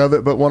report of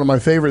it, but one of my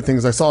favorite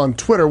things I saw on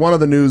Twitter, one of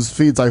the news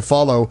feeds I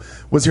follow,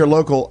 was here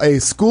local. A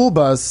school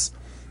bus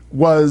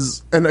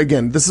was, and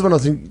again, this is one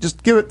of the things,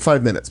 just give it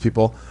 5 minutes,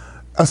 people.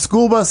 A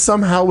school bus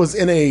somehow was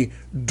in a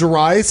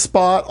dry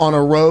spot on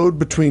a road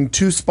between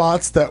 2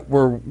 spots that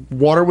were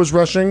water was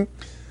rushing.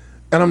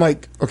 And I'm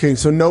like, okay,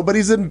 so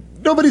nobody's in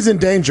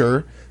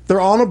danger. They're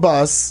on a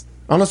bus,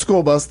 on a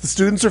school bus. The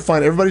students are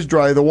fine. Everybody's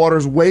dry. The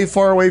water's way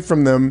far away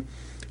from them.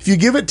 If you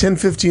give it 10,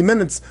 15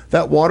 minutes,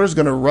 that water's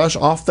going to rush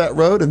off that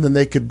road, and then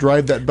they could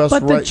drive that bus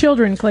But right. the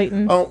children,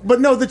 Clayton. Oh, but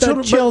no, the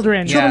children.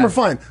 children. Children Yeah. were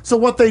fine. So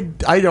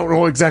I don't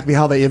know exactly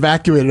how they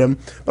evacuated them,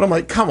 but I'm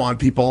like, come on,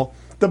 people.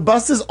 The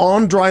bus is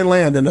on dry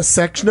land in a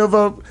section of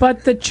a.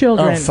 But the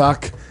children. Oh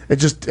fuck! It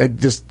just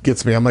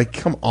gets me. I'm like,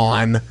 come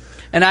on.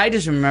 And I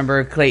just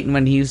remember Clayton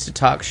when he used to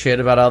talk shit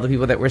about all the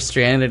people that were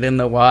stranded in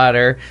the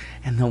water.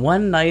 And the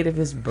one night of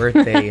his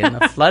birthday in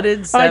the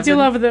flooded 7th, I do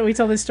love that we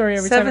tell this story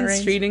every time it 7th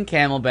rains. Street in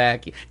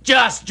Camelback.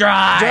 Just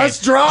drive!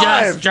 Just drive!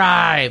 Just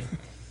drive!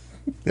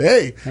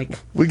 Hey, Like,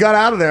 we got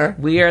out of there.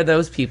 we are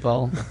those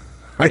people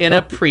in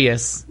a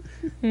Prius.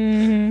 I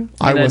In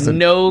a wasn't.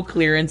 no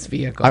clearance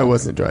vehicle. I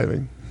wasn't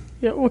driving.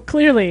 Yeah, well,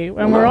 clearly,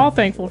 and we're all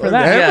thankful for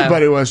that. Yeah.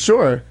 Everybody was,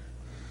 sure.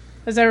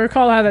 As I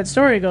recall how that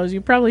story goes,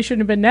 you probably shouldn't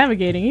have been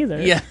navigating either.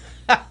 Yeah.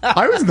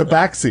 I was in the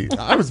back seat.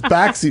 I was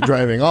backseat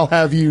driving. I'll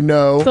have you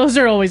know. Those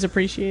are always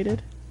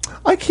appreciated.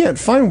 I can't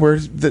find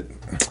words that.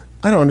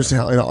 I don't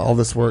understand how all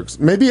this works.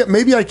 Maybe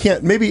I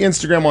can't. Maybe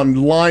Instagram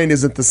online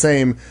isn't the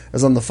same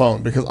as on the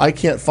phone because I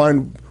can't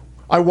find.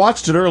 I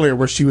watched it earlier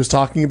where she was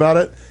talking about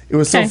it. It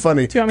was so Okay.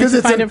 funny. Do you want me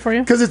to find it for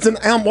you? Because it's an.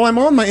 Well, I'm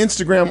on my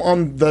Instagram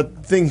on the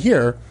thing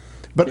here,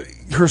 but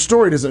her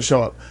story doesn't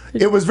show up.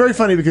 It was very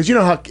funny because you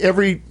know how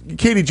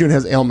Katie June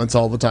has ailments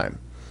all the time.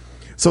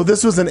 So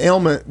this was an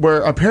ailment where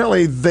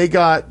apparently they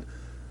got.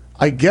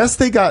 I guess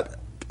they got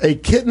a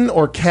kitten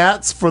or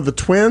cats for the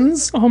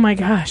twins. Oh my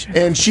gosh.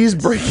 And she's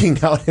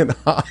breaking out in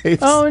hives.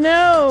 Oh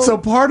no. So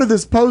part of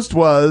this post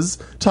was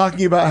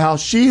talking about how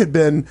she had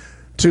been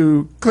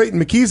to Clayton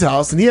McKee's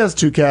house and he has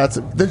 2 cats.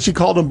 Then she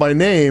called him by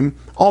name,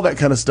 all that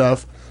kind of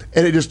stuff.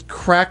 And it just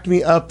cracked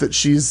me up that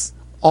she's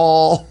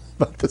all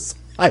about this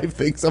hive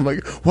thing. So I'm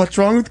like, what's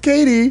wrong with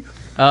Katie?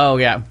 Oh,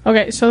 yeah.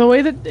 Okay, so the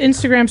way that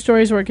Instagram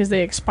stories work is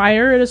they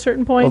expire at a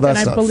certain point, Well, and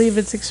that's I not- believe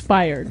it's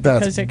expired. That's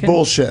because it can,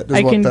 bullshit is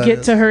I what can that get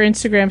is. to her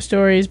Instagram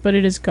stories, but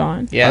it is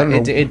gone. I Yeah, don't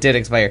know. it did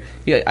expire.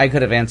 Yeah, I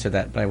could have answered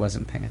that, but I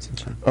wasn't paying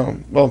attention.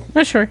 Well,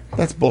 Not sure.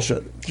 that's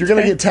bullshit. If you're going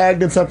to Okay. get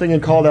tagged in something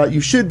and called out, you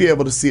should be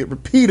able to see it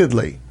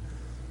repeatedly.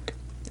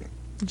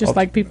 Just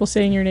like people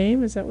saying your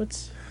name? Is that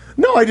what's...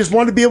 No, I just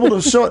wanted to be able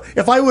to show it.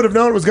 If I would have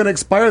known it was going to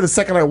expire the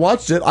second I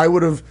watched it, I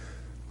would have.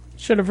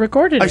 Should have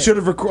recorded it. I should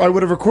have. I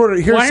would have recorded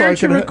it here. Why so aren't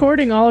I you can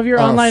recording all of your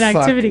Oh, online fuck.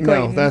 activity,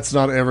 Clayton? No, that's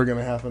not ever going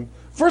to happen.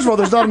 First of all,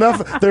 there's not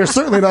enough. There's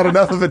certainly not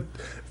enough of it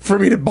for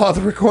me to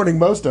bother recording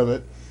most of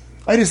it.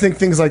 I just think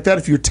things like that.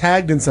 If you're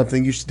tagged in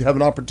something, you should have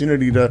an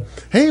opportunity to.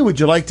 Hey, would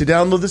you like to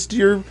download this to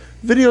your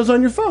videos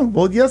on your phone?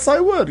 Well, yes, I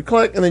would.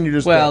 Click, and then you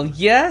just. Well, go.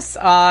 yes,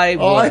 I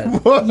would. Oh, I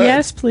would.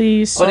 Yes,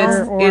 please, But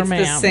sir or it's ma'am.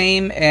 the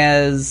same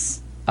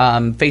as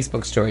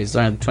Facebook stories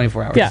on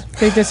 24 hours. Yeah,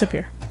 they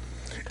disappear.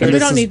 Because we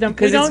this don't is- need them. We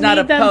Because don't it's not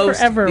need a them post.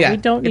 forever. Yeah, We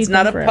don't need it's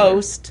not them a forever.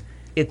 post.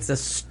 It's a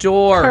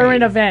story.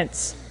 Current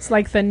events. It's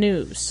like the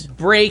news.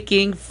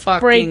 Breaking fucking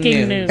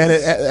Breaking news. And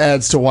it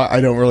adds to why I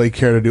don't really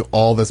care to do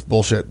all this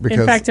bullshit because.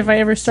 In fact, if I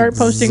ever start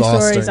posting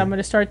stories, exhausting. I'm going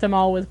to start them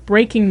all with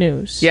breaking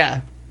news.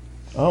 Yeah.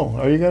 Oh,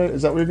 are you gonna?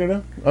 Is that what you're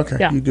gonna do? Okay,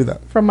 Yeah. you do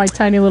that. From my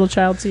tiny little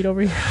child seat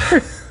over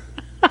here.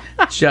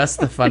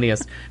 Just the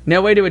funniest.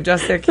 No way to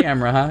adjust that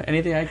camera, huh?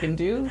 Anything I can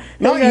do?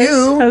 Not Hey, guys,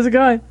 you. How's it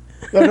going?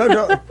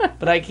 No,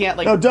 But I can't,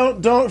 like... no,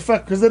 don't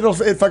fuck because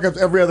it fuck up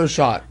every other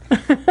shot.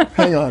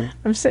 Hang on.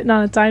 I'm sitting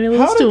on a tiny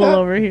little How did stool that-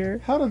 over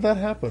here. How did that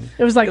happen?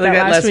 It was like like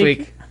that that last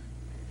week.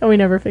 And we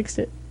never fixed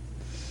it.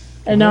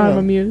 And now hang I'm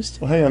on. amused.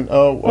 Well, hang on.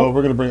 Oh,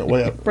 we're gonna bring it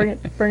way up. Bring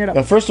it up.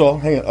 Now, first of all,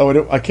 hang on.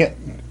 Oh, I can't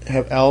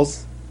have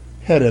Al's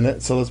head in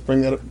it, so let's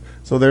bring that up.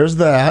 So there's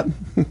that.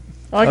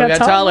 Oh, I got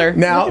taller.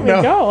 Now, Look at me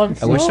no. go. I'm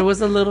I wish so- it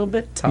was a little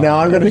bit taller. Now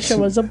I'm gonna. wish it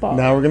was a ball.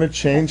 Now we're gonna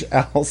change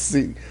Al's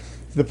seat.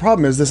 The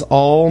problem is this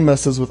all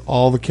messes with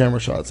all the camera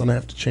shots, and I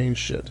have to change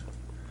shit.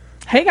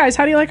 Hey guys,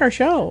 how do you like our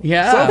show?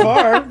 Yeah. So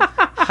far,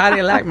 How do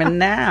you like me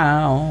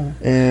now?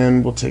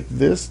 and we'll take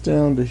this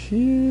down to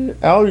here.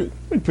 Al,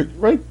 we put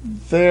right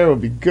there. Will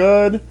be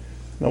good.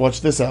 Now watch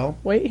this, Al.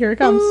 Wait, here it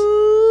comes.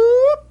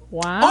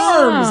 Wow.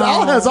 Arms.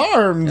 Al has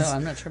arms. No,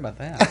 I'm not sure about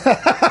that.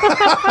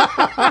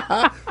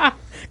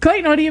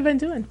 Clayton, what have you been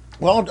doing?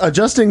 Well,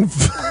 adjusting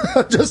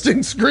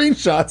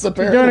screenshots.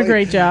 Apparently, You're doing a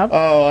great job.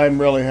 Oh, I'm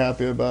really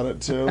happy about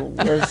it too.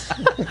 Where's,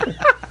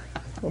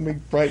 let me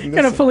brighten this.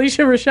 Gonna up.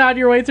 Felicia Rashad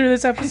your way through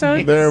this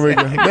episode? There we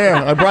go. There,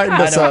 I brightened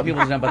I this don't want up.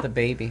 people to know about the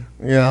baby.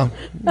 Yeah.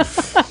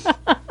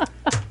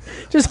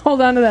 Just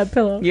hold on to that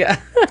pillow. Yeah.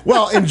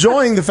 Well,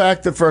 enjoying the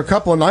fact that for a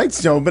couple of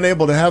nights, I've been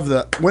able to have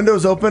the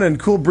windows open and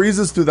cool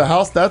breezes through the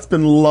house. That's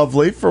been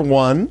lovely for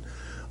one.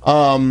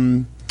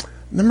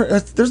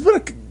 There's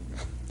been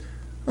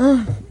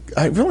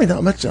I really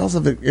not much else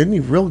of any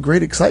real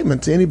great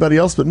excitement to anybody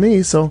else but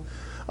me. So,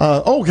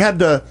 had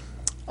to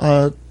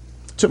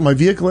took my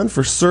vehicle in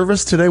for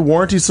service today,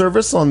 warranty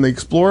service on the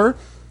Explorer.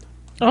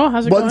 Oh,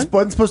 how's it Wasn't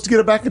going? supposed to get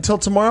it back until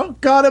tomorrow.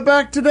 Got it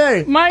back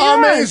today. My gosh.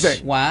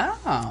 Amazing.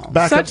 Wow.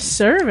 Backup, Such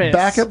service.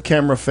 backup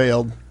camera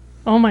failed.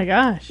 Oh my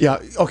gosh. Yeah.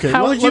 Okay.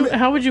 How let- would you let me-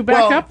 how would you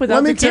back well, up without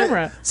let me the tell you-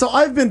 camera? So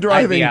I've been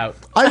driving. out.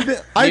 I've New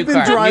been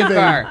car, new driving.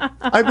 car.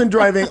 I've been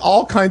driving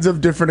all kinds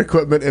of different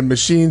equipment and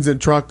machines and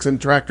trucks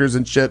and tractors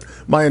and shit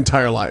my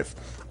entire life.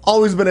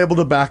 Always been able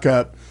to back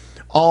up.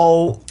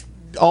 All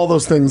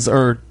those things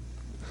are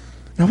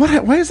Now,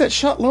 why is that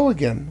shot low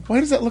again? Why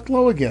does that look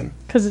low again?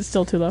 Because it's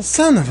still too low.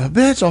 Son of a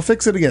bitch! I'll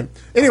fix it again.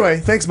 Anyway,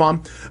 thanks,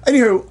 Mom.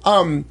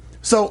 Anywho,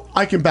 so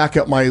I can back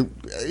up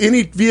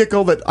any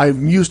vehicle that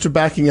I'm used to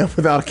backing up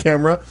without a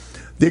camera.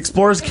 The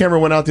Explorer's camera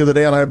went out the other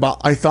day, and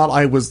I thought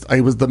I was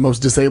the most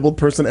disabled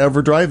person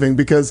ever driving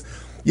because,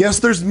 yes,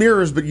 there's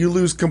mirrors, but you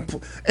lose.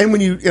 And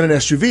when you in an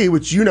SUV,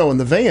 which in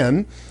the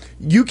van,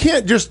 you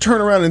can't just turn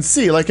around and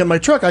see. Like in my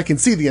truck, I can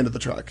see the end of the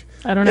truck.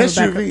 I don't have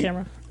a backup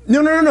camera.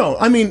 No.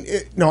 I mean,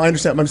 I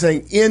understand. I'm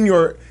saying in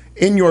your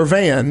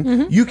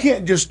van, you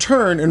can't just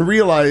turn and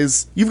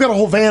realize you've got a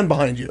whole van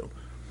behind you.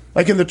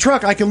 Like in the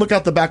truck, I can look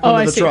out the back window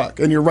of the truck,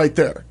 and you're right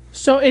there.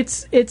 So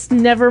it's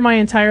never my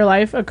entire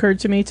life occurred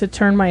to me to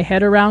turn my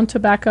head around to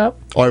back up.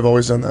 Oh, I've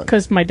always done that.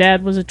 Because my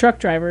dad was a truck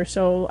driver,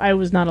 so I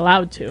was not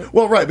allowed to.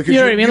 Well, right, because you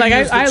know what I mean. Like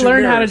I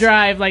learned how to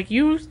drive. Like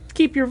you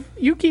keep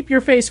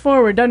your face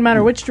forward. Doesn't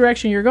matter which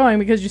direction you're going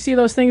because you see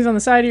those things on the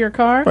side of your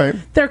car. Right.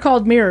 They're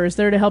called mirrors.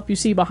 They're to help you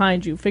see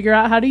behind you. Figure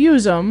out how to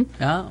use them.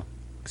 Oh.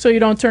 So you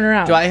don't turn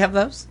around. Do I have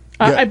those?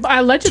 I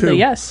allegedly, 2.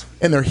 yes.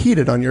 And they're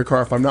heated on your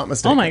car, if I'm not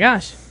mistaken. Oh my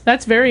gosh,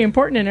 that's very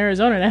important in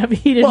Arizona to have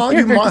heated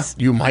mirrors.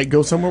 you might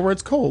go somewhere where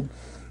it's cold,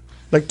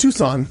 like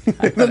Tucson.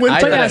 But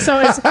yeah, so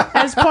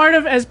as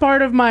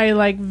part of my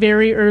like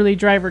very early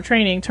driver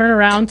training, turn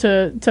around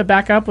to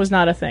back up was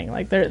not a thing.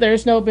 Like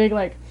there's no big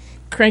like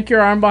crank your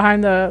arm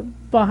behind the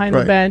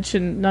bench,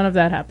 and none of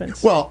that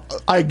happens. Well,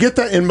 I get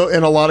that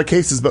in a lot of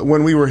cases, but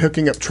when we were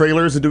hooking up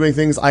trailers and doing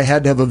things, I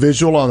had to have a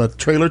visual on a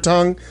trailer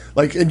tongue,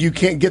 and you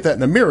can't get that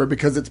in a mirror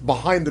because it's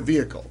behind the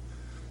vehicle.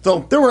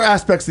 So there were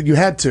aspects that you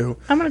had to.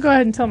 I'm going to go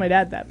ahead and tell my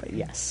dad that, but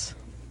yes.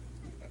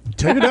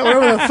 Tell your dad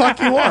whatever the fuck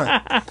you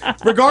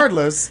want.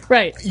 Regardless,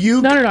 right?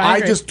 No, I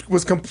agree. Just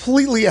was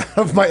completely out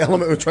of my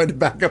element with trying to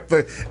back up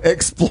the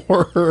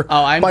Explorer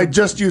by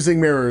just using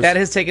mirrors. That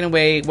has taken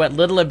away what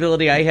little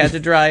ability I had to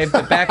drive.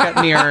 The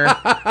backup mirror,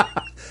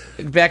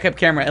 backup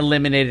camera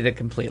eliminated it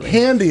completely.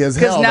 Handy as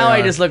hell. Because now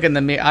I just look in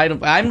the mirror.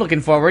 I'm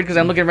looking forward because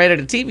I'm looking right at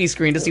a TV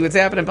screen to see what's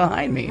happening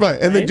behind me. Right,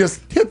 and then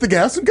just hit the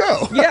gas and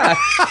go. Yeah.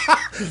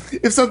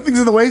 If something's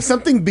in the way,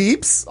 something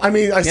beeps. I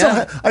mean, I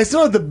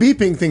still had the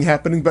beeping thing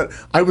happening, but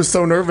I was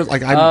so nervous.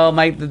 Like,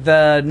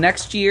 the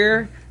next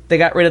year they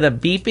got rid of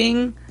the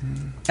beeping,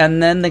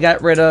 and then they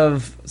got rid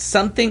of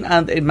something.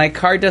 My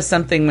car does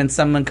something when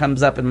someone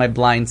comes up in my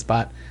blind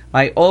spot.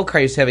 My old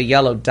car used to have a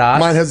yellow dot.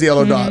 Mine has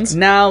yellow dots.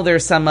 Now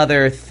there's some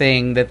other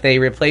thing that they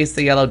replaced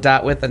the yellow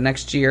dot with the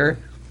next year.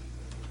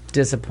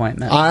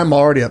 Disappointment. I'm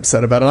already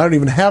upset about it. I don't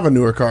even have a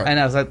newer car. And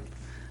I was like,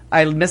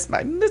 I miss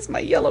my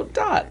yellow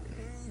dot.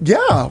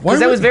 Yeah,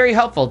 because that was very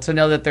helpful to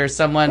know that there's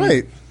someone.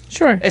 Right.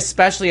 Sure.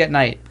 Especially at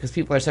night, because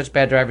people are such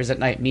bad drivers at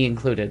night, me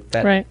included.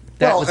 Right.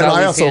 That was and I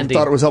always also handy.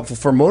 thought it was helpful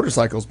for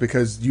motorcycles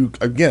because you,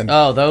 again...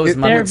 Oh,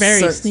 they're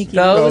very sneaky.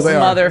 Those they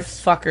are.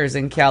 motherfuckers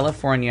in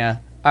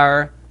California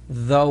are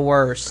the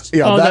worst.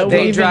 Yeah,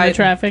 they drive in the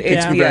traffic.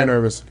 Makes me very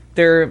nervous.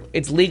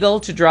 It's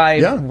legal to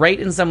drive right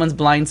in someone's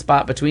blind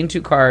spot between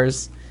two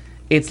cars.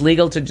 It's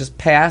legal to just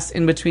pass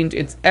in between.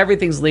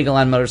 Everything's legal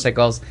on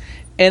motorcycles.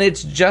 And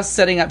it's just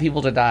setting up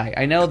people to die.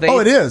 I know they... Oh,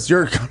 it is.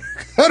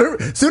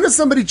 As soon as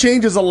somebody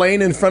changes a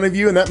lane in front of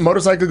you and that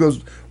motorcycle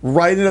goes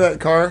right into that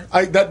car,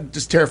 that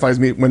just terrifies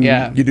me when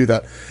you do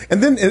that.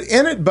 And then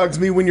it bugs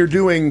me when you're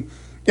doing,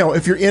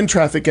 if you're in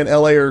traffic in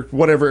LA or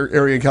whatever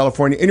area in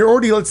California, and you're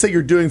already, let's say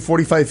you're doing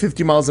 45,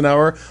 50 miles an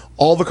hour,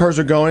 all the cars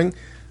are going,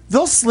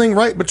 they'll sling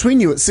right between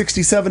you at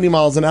 60, 70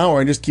 miles an hour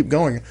and just keep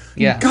going.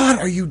 Yeah. God,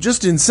 are you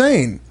just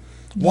insane?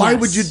 Why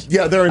would you...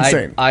 Yeah, they're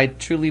insane. I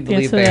truly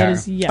believe they are.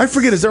 Yes. I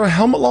forget, is there a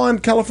helmet law in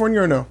California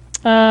or no?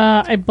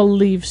 I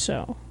believe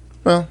so.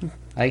 Well,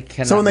 I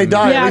cannot. So when they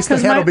die, Yeah, at least the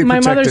because head will be my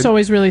protected. mother's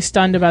always really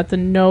stunned about the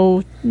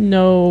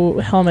no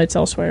helmets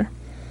elsewhere.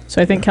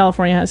 So I think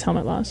California has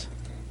helmet laws.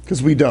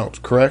 Because we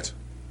don't, correct?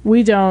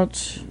 We don't.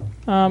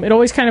 It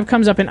always kind of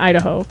comes up in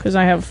Idaho because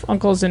I have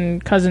uncles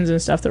and cousins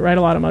and stuff that ride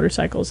a lot of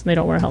motorcycles and they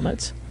don't wear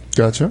helmets.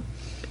 Gotcha.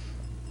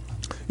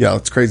 Yeah,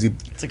 it's crazy.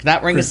 It's like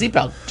not wearing a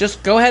seatbelt.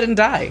 Just go ahead and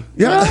die.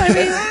 Yeah. Well,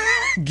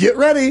 I mean, get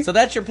ready. So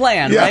that's your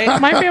plan, Yeah.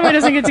 right? my family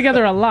doesn't get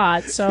together a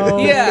lot, so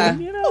Yeah.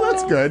 Oh,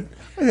 that's good.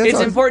 It's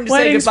important to say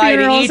Weddings, goodbye to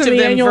funerals, each and of the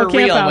them annual for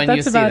real camp out. when you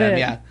That's see about them.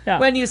 it. Yeah.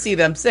 When you see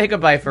them, say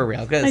goodbye for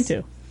real. Cause I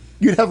do.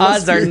 You'd have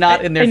odds are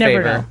not in their I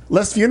never favor. know.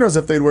 less funerals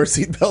if they'd wear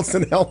seatbelts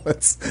and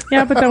helmets.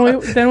 Yeah, but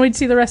then we'd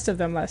see the rest of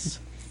them less.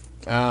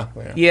 Yeah.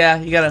 Yeah,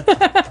 you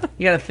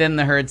gotta thin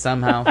the herd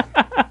somehow.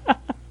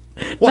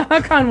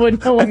 Knock on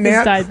wood, no one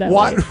has died that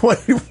way.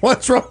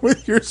 What's wrong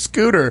with your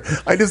scooter?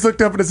 I just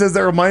looked up and it says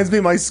that reminds me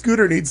my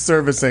scooter needs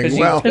servicing. Is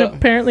Well, It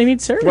apparently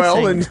needs servicing.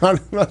 well, and I'm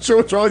not sure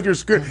what's wrong with your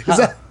scooter.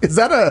 Is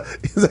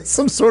that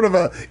some sort of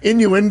a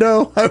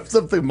innuendo?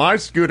 Something my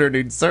scooter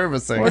needs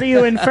servicing. What are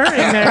you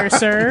inferring there,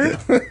 sir?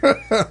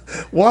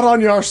 What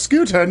on your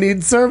scooter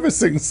needs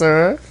servicing,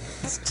 sir?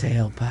 It's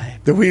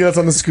tailpipe. The wheels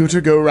on the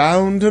scooter go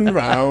round and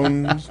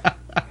round.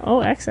 Oh,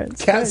 excellent.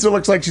 Cat still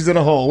looks like she's in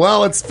a hole. Well,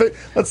 let's get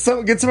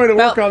somebody to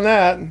work on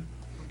that.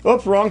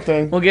 Oops, wrong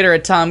thing. We'll get her a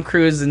Tom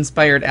Cruise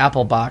inspired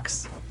apple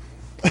box.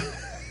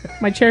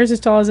 My chair's as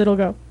tall as it'll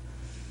go.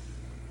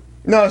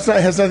 No, it's not.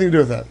 It has nothing to do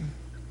with that.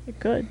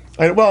 Good.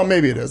 Well,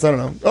 maybe it is. I don't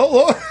know.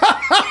 Oh,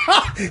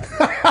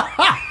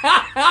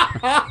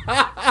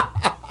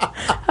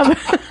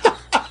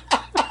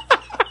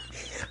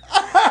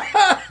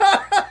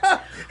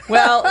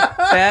 Well,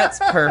 that's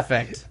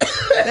perfect.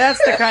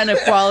 That's the kind of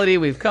quality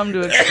we've come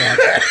to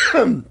expect.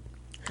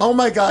 oh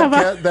my God,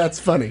 Kat, that's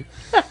funny.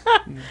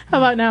 How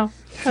about now?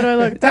 How do I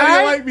look? How do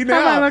you like me now?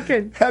 How am I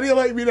looking? How do you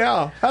like me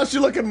now? How's she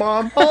looking,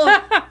 Mom?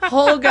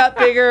 Hole got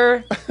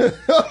bigger.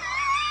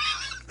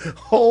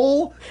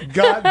 Hole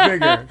got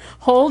bigger.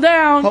 Hold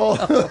down.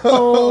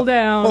 Hold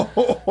down.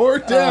 Or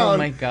down. Oh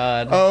my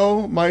God.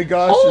 Oh my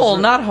gosh. Hole,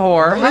 not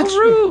whore. How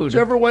rude.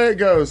 Whichever way it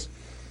goes.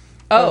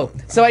 Oh,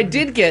 so I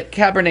did get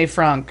Cabernet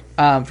Franc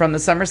from the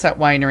Somerset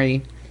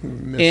Winery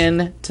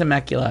in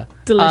Temecula.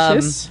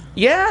 Delicious.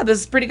 Yeah,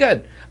 this is pretty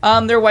good.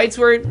 Their whites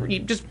were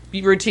just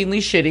routinely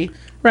shitty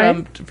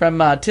Right.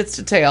 from tits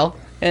to tail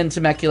in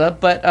Temecula,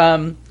 but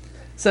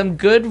some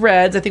good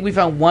reds. I think we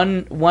found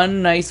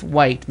one nice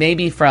white,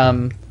 maybe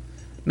from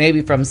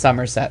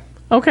Somerset,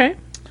 Okay.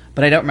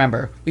 but I don't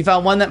remember. We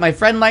found one that my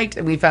friend liked,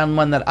 and we found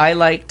one that I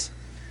liked,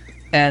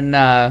 and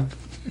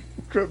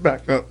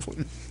Back up,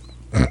 please.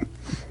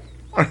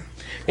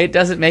 it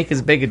doesn't make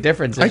as big a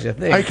difference as you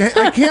think.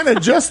 I can't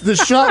adjust the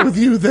shot with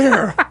you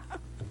there.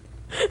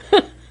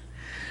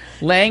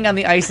 Laying on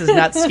the ice is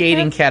not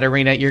skating,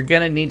 Katerina. You're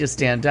gonna need to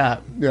stand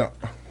up. Yeah.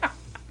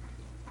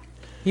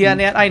 Yeah,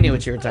 Nat, I knew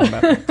what you were talking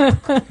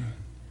about.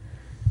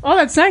 Oh,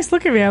 that's nice.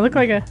 Look at me. I look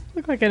like an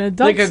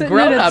adult Like a sitting at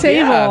grown-up, a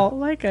table, yeah.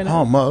 like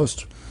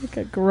Almost.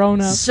 a grown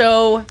up.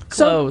 So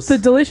close. So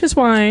the delicious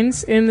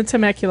wines in the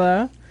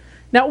Temecula.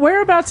 Now,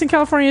 whereabouts in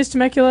California is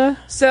Temecula?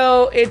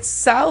 So it's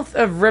south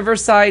of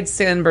Riverside,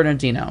 San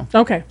Bernardino.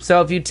 Okay. So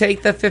if you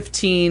take the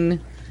 15, you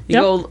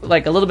Yep. go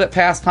like a little bit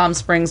past Palm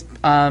Springs,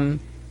 and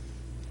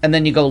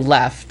then you go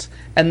left.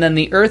 And then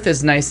the earth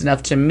is nice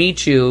enough to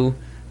meet you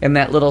in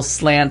that little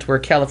slant where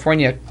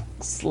California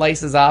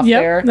slices off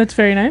Yep, there. that's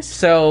very nice.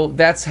 So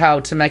that's how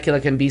Temecula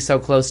can be so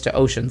close to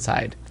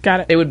Oceanside.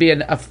 Got it. It would be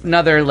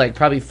another like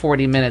probably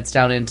 40 minutes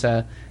down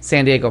into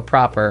San Diego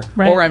proper.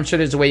 Right. Or I'm sure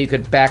there's a way you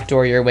could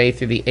backdoor your way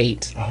through the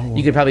 8.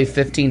 You could probably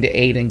 15 to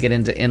 8 and get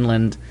into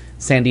inland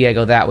San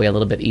Diego that way a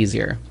little bit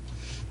easier.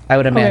 I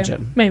would Okay,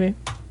 imagine. maybe.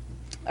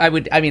 I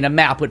mean, a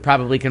map would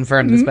probably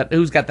confirm this, but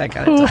who's got that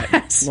kind of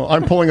time? Well,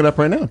 I'm pulling it up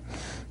right now.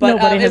 But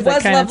Nobody has it that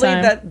was kind of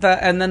lovely time.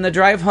 and then the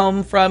drive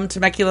home from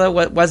Temecula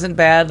wasn't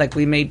bad. Like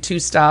we made 2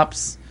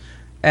 stops,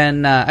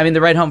 and I mean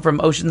the ride home from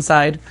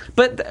Oceanside.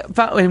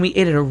 And we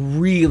ate at a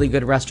really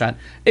good restaurant.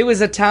 It was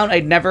a town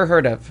I'd never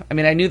heard of. I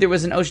mean, I knew there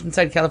was an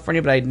Oceanside,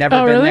 California, but I'd never Oh,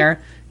 been really?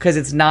 there because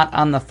it's not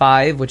on the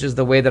 5, which is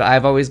the way that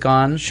I've always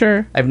gone.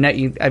 Sure. I've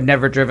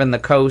never driven the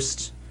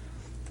coast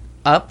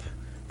up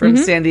from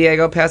Mm-hmm. San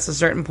Diego past a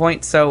certain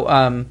point.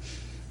 So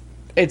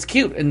it's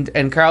cute.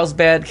 And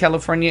Carlsbad,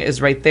 California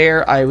is right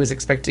there. I was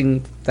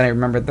expecting, then I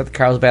remembered that the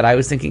Carlsbad I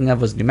was thinking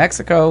of was New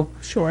Mexico.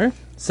 Sure.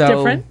 So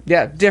Different?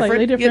 Yeah, different.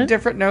 Slightly Yeah, different?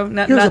 different. No,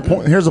 not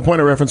Here's a point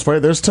of reference for you.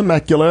 There's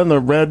Temecula in the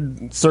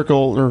red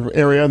circle or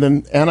area.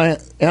 Then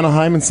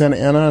Anaheim and Santa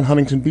Ana and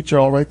Huntington Beach are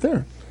all right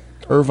there.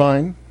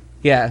 Irvine.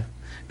 Yeah.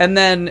 And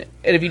then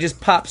if you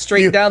just pop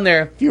straight down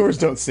there, Viewers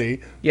don't see.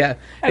 yeah.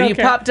 I If don't you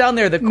care. pop down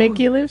there,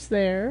 Mickey lives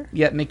there.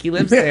 Yeah, Mickey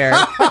lives there.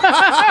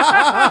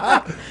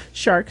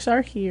 Sharks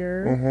are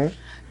here.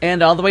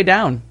 And all the way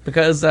down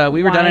because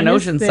we were down in Wine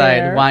is Oceanside.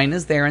 there. Wine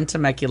is there in And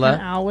Temecula.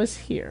 Al was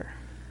here.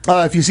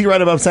 If you see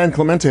right above San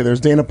Clemente, there's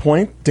Dana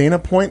Point. Dana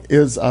Point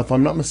is, if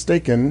I'm not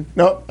mistaken,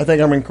 no, I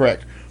think I'm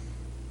incorrect.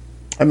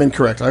 I'm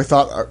incorrect. I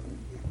thought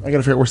I got to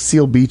figure out where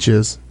Seal Beach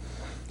is.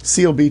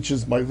 Seal Beach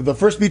is the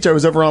first beach I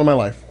was ever on in my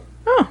life.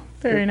 Oh,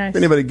 very nice. If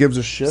anybody gives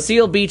a shit,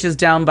 Seal Beach is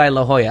down by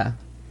La Jolla.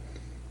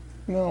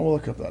 no, we'll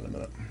look up that in a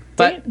minute.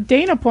 But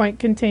Dana Point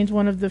contains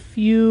one of the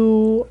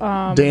few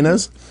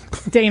Dana's.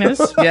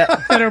 Danas yeah,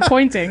 that are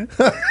pointing.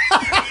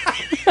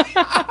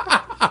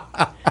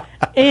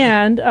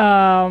 And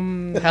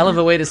hell of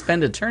a way to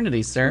spend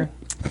eternity, sir.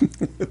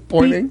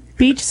 Pointing.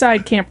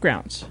 beachside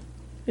campgrounds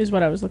is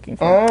what I was looking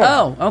for.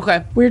 Oh,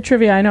 okay. Weird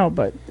trivia, I know,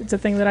 but it's a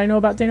thing that I know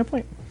about Dana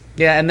Point.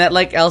 Yeah, and that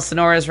Lake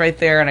Elsinore is right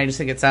there, and I just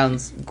think it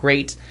sounds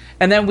great.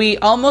 And then we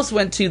almost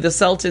went to the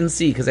Salton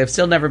Sea because I've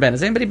still never been.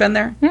 Has anybody been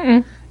there?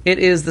 Mm-mm. It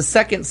is the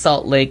second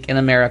salt lake in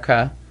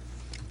America.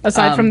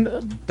 Aside from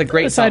The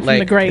Great aside Salt from the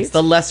Lake. Great. It's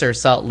the lesser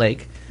Salt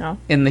Lake. Oh.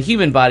 In the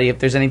human body, if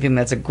there's anything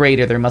that's a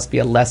greater, there must be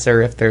a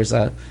lesser. If there's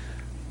a,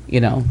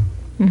 if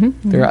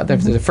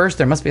there's a first,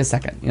 there must be a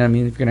second. You know what I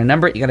mean? If you're going to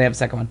number it, you got to have a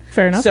second one.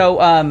 Fair enough. So,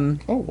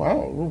 Oh wow,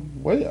 we're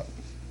way up.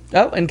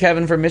 and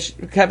Kevin from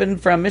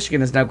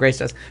Michigan has now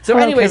graced us. So,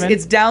 Hello, anyways, Kevin.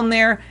 it's down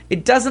there.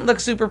 It doesn't look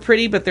super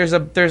pretty, but there's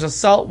a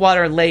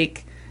saltwater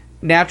lake,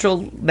 natural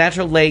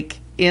lake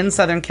in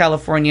Southern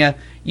California.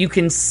 You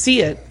can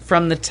see it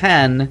from the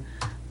 10,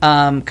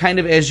 kind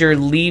of as you're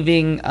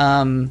leaving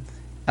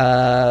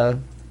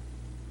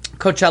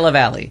Coachella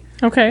Valley.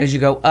 Okay. As you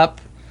go up.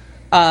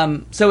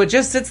 So it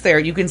just sits there.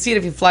 You can see it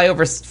if you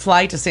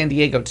fly to San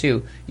Diego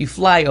too. You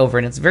fly over,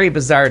 and it's very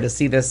bizarre to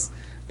see this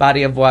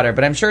body of water.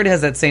 But I'm sure it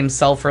has that same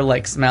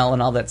sulfur-like smell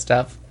and all that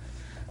stuff.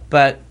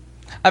 But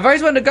I've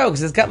always wanted to go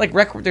because it's got like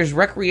there's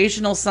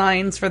recreational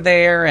signs for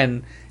there.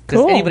 And does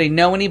Cool. anybody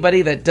know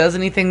anybody that does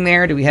anything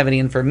there? Do we have any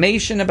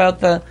information about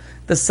the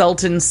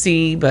Salton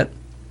Sea? But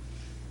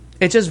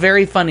it's just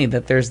very funny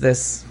that there's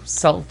this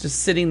salt just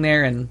sitting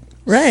there and.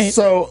 Right.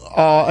 So,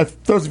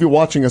 if those of you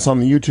watching us on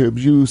the YouTube,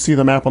 you see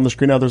the map on the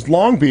screen now. There's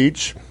Long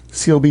Beach.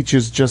 Seal Beach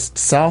is just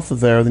south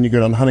of there. Then you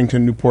go down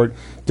Huntington, Newport,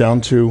 down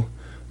to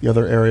the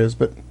other areas.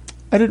 But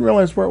I didn't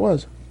realize where it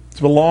was. It's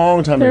a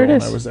long time There ago it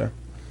when is. I was there.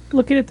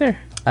 Look at it there.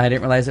 I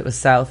didn't realize it was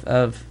south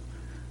of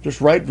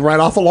Just right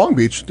off of Long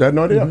Beach. I had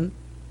no idea.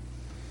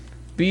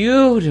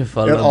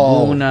 beautiful And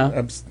all-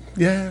 Laguna.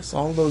 yes,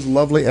 all those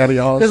lovely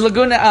areas. Because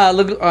Laguna,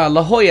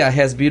 La Jolla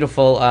has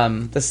beautiful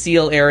the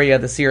seal area,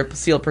 the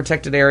seal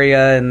protected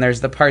area, and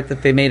there's the part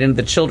that they made into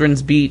the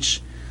children's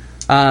beach.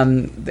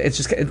 It's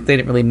just they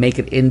didn't really make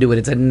it into it.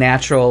 It's a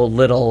natural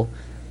little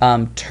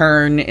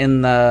turn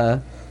in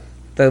the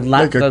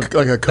Like a cove?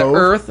 the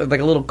earth, like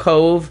a little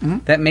cove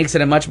that makes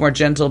it a much more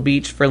gentle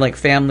beach for like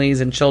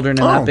families and children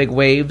and Oh. not big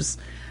waves.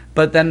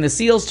 But then the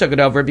seals took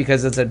it over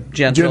because it's a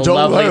gentle Gentle,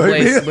 lovely lovely.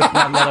 place with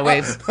not a lot of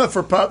waves.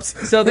 For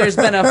pups. So there's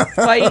been a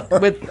fight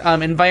with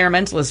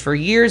environmentalists for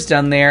years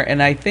down there,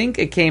 and I think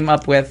it came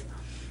up with,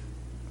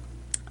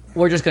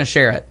 we're just going to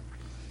share it.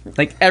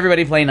 Like,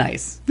 everybody play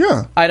nice.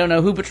 Yeah. I don't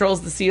know who patrols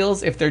the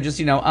seals, if they're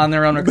just, on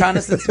their own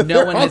reconnaissance.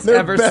 No one on has their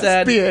ever best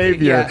said...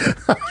 behavior.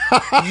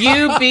 Yeah.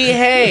 You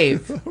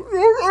behave.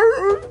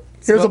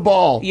 Here's a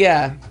ball.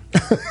 Yeah.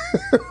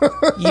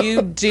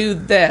 You do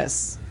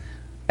this.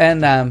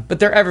 And but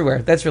they're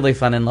everywhere. That's really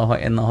fun in La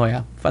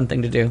Jolla. Fun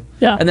thing to do.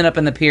 Yeah. And then up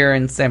in the pier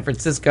in San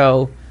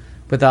Francisco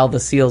with all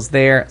the seals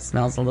there. It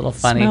smells a little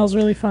funny. Smells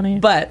really funny.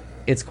 But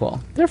it's cool.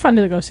 They're fun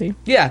to go see.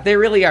 Yeah, they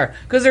really are.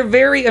 Because they're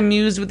very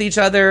amused with each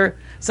other.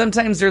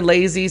 Sometimes they're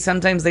lazy.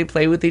 Sometimes they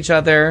play with each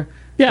other.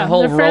 Yeah, The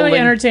whole they're fairly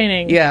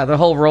entertaining. Yeah, the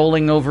whole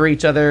rolling over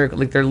each other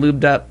like they're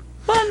lubed up.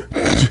 Fun.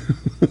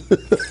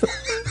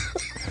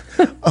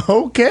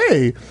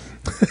 Okay.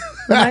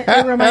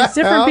 It reminds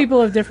different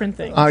people of different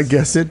things. I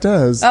guess it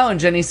does. Oh, and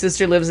Jenny's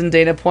sister lives in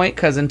Dana Point.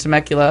 Cousin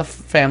Temecula,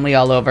 family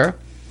all over.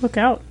 Look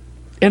out.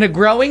 In a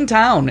growing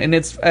town, and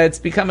it's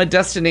become a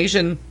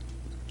destination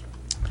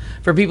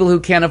for people who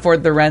can't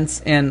afford the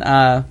rents in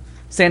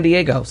San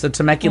Diego. So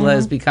Temecula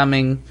is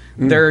becoming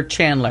their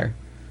Chandler.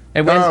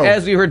 And Oh.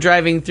 as we were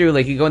driving through,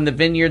 like you go in the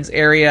Vineyards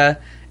area,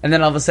 and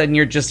then all of a sudden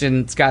you're just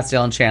in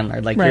Scottsdale and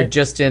Chandler. Like you're Right.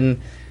 just in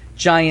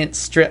giant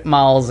strip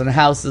malls and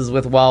houses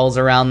with walls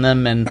around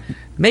them, and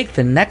make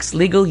the next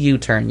legal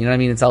U-turn. You know what I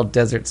mean? It's all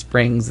Desert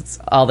Springs. It's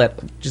all that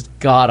just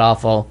god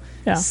awful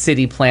Yeah.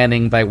 city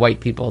planning by white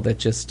people that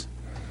just.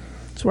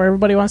 It's where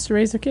everybody wants to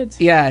raise their kids.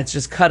 Yeah, it's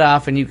just cut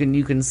off, and you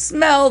can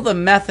smell the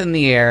meth in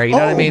the air. You know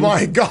what I mean? Oh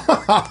my God.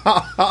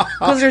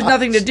 Because there's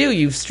nothing to do.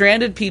 You've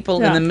stranded people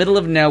in Yeah. the middle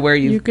of nowhere.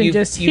 You can you've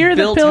just hear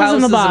the built pills in houses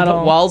the and bottle.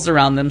 put walls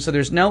around them, so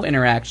there's no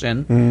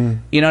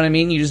interaction. You know what I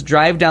mean? You just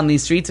drive down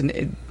these streets,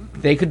 and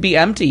they could be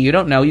empty. You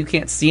don't know. You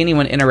can't see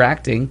anyone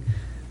interacting.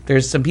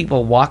 There's some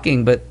people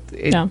walking, but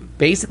Yeah.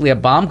 basically a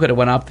bomb could have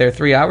went up there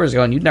 3 hours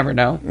ago, and you'd never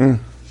know.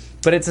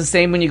 But it's the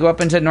same when you go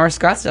up into North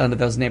Scottsdale, into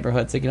those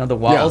neighborhoods. Like, the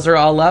walls Yeah. are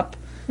all up.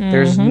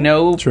 There's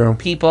no True.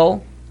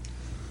 people.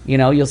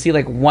 You'll see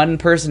like one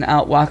person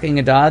out walking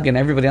a dog, and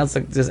everybody else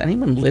like, does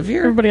anyone live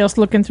here? Everybody else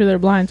looking through their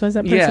blinds. Why is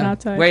that person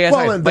outside? Way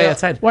outside. Well, and way the-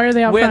 outside. Why are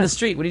they out Way on front? the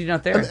street. What are you doing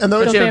out there? And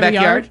those- Don't you Don't have a they have a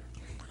backyard? yard?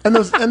 And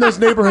those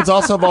neighborhoods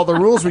also have all the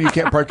rules where you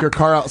can't park your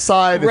car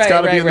outside. It's Right,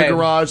 got to be right, in the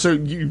right. garage.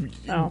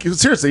 So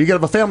seriously, you could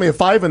have a family of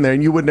 5 in there,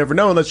 and you would never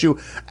know unless you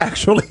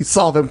actually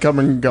saw them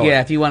coming and going.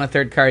 Yeah, if you want a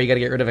third car, you got to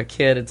get rid of a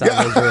kid. It's all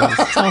those rules.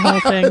 It's the whole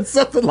thing.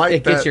 Something like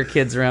It that. gets your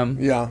kid's room.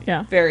 Yeah.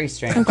 Yeah. Very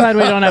strange. I'm glad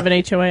we don't have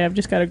an HOA. I've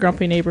just got a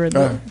grumpy neighbor at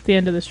the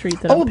end of the street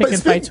that Oh, I'm but picking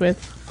fights with.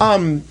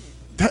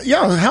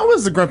 Yeah, how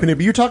is the grumpy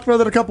neighbor? You talked about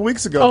that a couple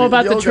weeks ago. Oh,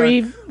 about the old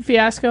tree guy.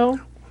 fiasco?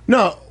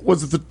 No,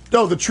 was it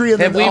the tree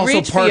and Have then we also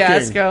reached parking?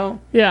 fiasco?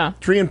 Yeah.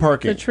 Tree and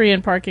parking. The tree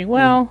and parking.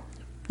 Well,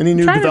 Any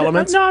new trying to-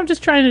 developments? no, I'm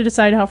just trying to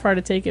decide how far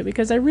to take it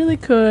because I really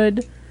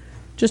could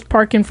just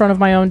park in front of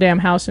my own damn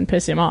house and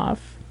piss him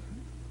off.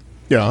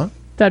 Yeah.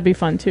 That'd be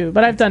fun too.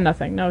 But I've done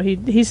nothing. No,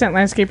 he sent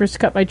landscapers to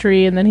cut my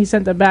tree, and then he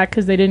sent them back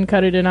because they didn't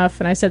cut it enough,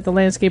 and I sent the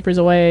landscapers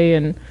away,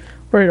 and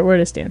we're at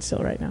a standstill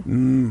right now.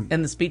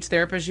 And the speech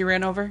therapist you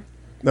ran over?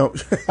 No.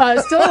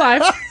 Still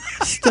alive.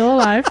 Still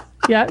alive.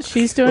 Yeah,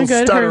 she's doing Little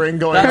good. stuttering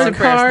going Thoughts on. and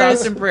prayers. car Thoughts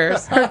is- and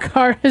prayers. Her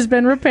car has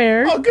been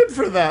repaired. Oh, good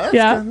for that.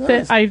 Yeah,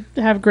 That's nice.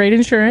 I have great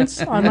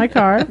insurance on my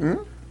car.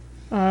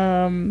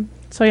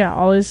 So yeah,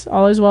 all is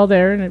well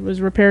there, and it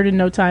was repaired in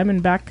no time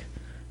and back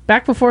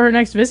before her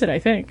next visit, I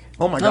think.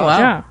 Oh my Oh, god. wow.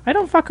 Yeah, I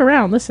don't fuck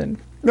around. Listen,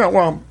 Yeah,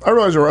 well, I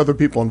realize there are other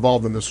people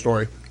involved in this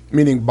story,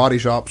 meaning body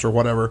shops or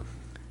whatever.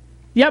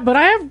 yeah, but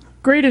I have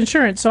great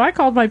insurance, so I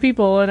called my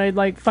people and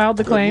I filed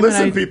the claim.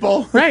 Listen, and I,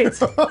 people.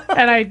 right?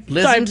 And I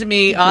Listen to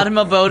me,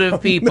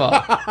 automotive people.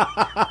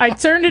 I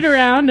turned it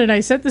around and I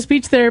sent the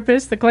speech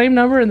therapist the claim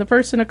number and the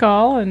person a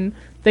call, and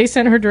they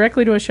sent her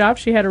directly to a shop.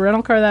 She had a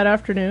rental car that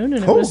afternoon,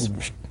 and it was Oh,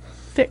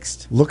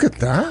 fixed. look at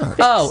that.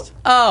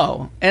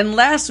 Oh, and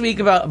last week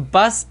about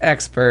Bus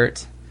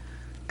Expert,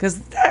 Because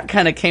that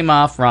kind of came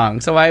off wrong.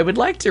 So I would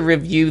like to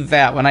review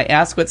that when I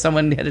ask what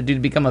someone had to do to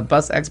become a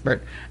bus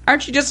expert.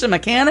 Aren't you just a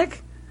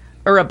mechanic?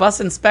 Or a bus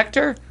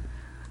inspector?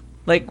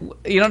 Like,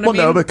 you know what I mean?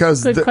 No,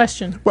 because Good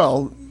question.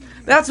 Well,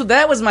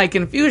 That was my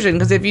confusion.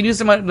 Because if you knew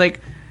someone, like,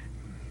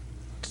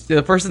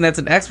 the person that's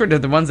an expert are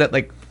the ones that,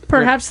 like,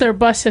 Perhaps they're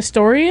bus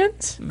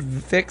historians?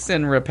 fix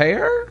and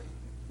repair?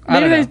 I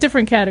Maybe don't there's know.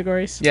 different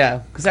categories. Yeah,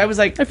 because I was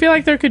like, I feel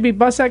like there could be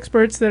bus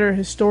experts that are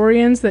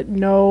historians that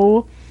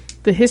know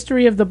the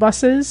history of the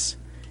buses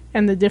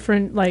and the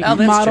different like Oh,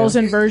 that's models true.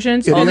 and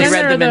versions. Only And then read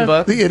there are them in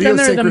books. the Then there are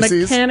the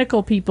idiosyncrasies.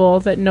 mechanical people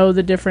that know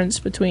the difference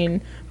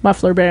between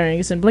muffler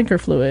bearings and blinker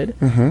fluid.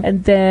 Mm-hmm.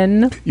 And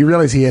then, You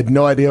realize he had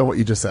no idea what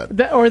you just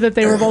said. or that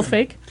they were both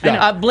fake.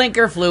 I know.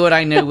 blinker fluid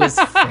I knew was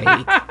fake.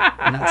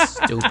 Not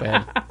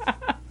stupid.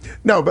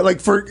 No, but like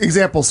for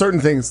example,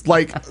 certain things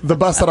like the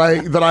bus that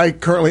I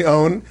currently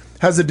own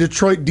has a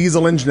Detroit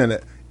diesel engine in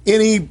it.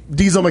 Any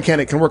diesel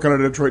mechanic can work on a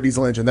Detroit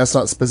diesel engine. That's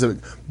not specific.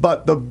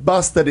 But the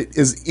bus that it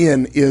is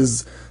in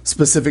is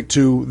specific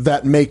to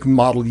that make,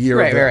 model, year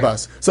of the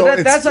bus. So But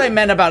it's, that's what I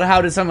meant about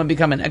how did someone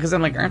become an... Because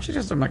I'm like, aren't you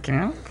just a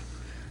mechanic?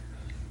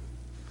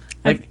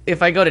 Like,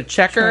 if I go to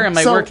Checker, am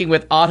I So- working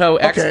with auto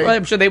experts? okay.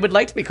 I'm sure they would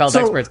like to be called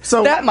So- experts.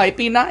 so- that might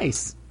be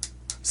nice.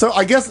 So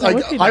I guess would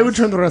be I would nice.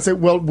 turn around and say,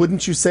 well,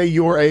 wouldn't you say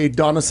you're a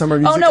Donna Summer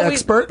music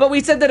expert? but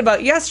we said that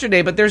about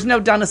yesterday, but there's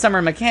no Donna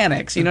Summer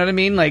mechanics. You know what I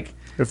mean? Like,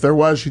 If there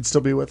was, she'd still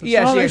be with us.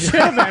 yeah, Oh, there should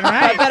have been, a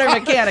right? better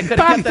mechanic could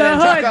Pop have kept that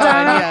the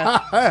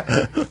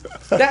engine going.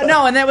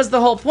 Yeah. And that was the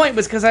whole point,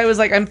 was because I was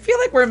like, I feel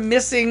like we're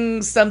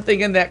missing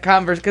something in that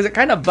converse, because it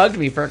kind of bugged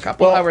me for a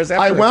couple Well, hours I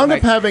afterwards. wound I'm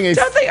up having a-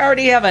 Don't they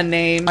already have a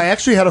name I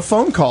actually had a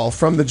phone call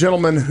from the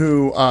gentleman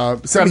who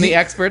sent from me. the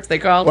experts? They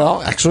called.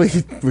 Well, actually,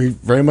 he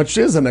very much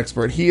is an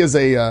expert. He is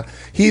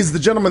he's the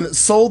gentleman that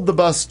sold the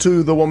bus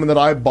to the woman that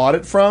I bought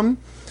it from,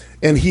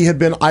 and he had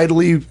been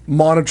idly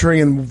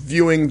monitoring and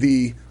viewing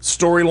the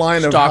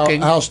storyline of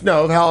Stalking.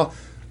 how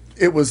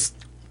it was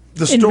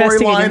the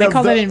Investigating. storyline They of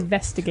call the, that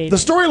investigating. the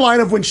storyline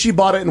of when she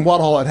bought it and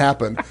what all had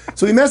happened.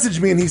 So he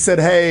messaged me and he said,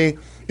 "Hey,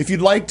 if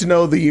you'd like to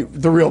know the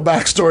real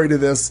backstory to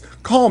this,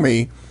 call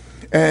me."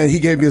 And he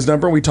gave me his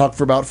number. And we talked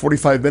for about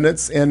 45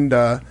 minutes and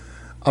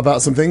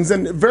about some things,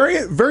 and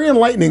very very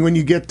enlightening when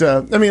you get.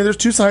 I mean, there's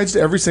two sides to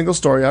every single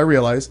story. I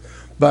realize,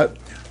 but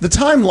the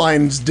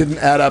timelines didn't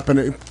add up, and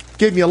it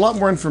gave me a lot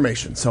more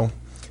information. So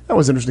that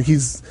was interesting.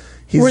 He's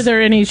Were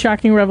there any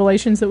shocking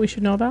revelations that we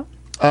should know about?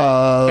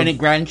 Any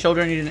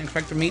grandchildren you didn't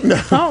expect to meet?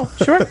 Oh,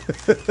 sure.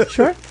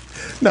 Sure.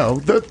 No,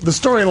 the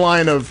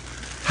storyline of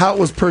how it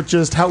was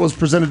purchased, how it was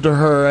presented to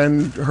her,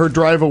 and her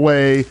drive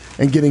away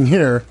and getting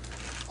here,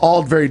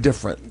 all very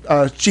different.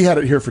 She had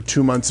it here for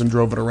 2 months and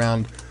drove it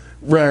around.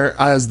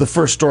 Whereas the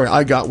first story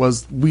I got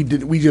was we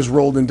just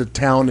rolled into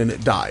town and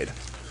it died.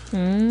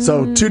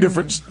 So two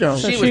different. You know,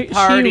 She was She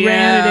partying.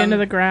 ran it into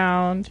the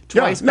ground,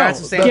 Twice Yeah, past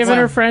the no, same that's giving time.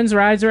 her friends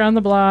rides around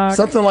the block.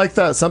 something like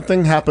that.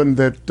 Something happened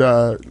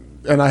that.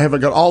 And I haven't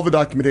got all the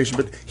documentation,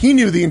 but he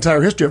knew the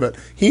entire history of it.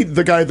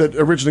 The guy that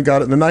originally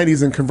got it in the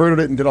 90s and converted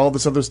it and did all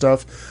this other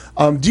stuff.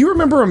 Do you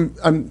remember,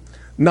 I'm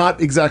not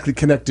exactly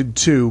connected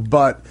to,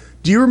 but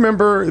do you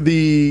remember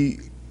the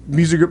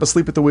music group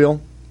Asleep at the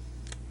Wheel?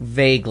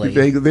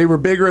 Vaguely. They were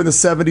bigger in the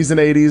 70s and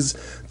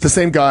 80s. The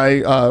same guy,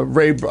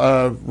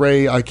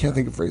 Ray, I can't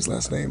think of Ray's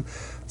last name.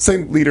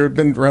 Same leader,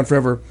 been around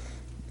forever.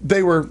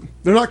 They're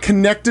not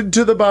connected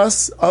to the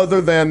bus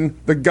other than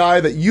the guy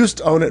that used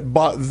to own it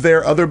bought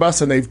their other bus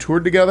and they've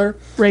toured together.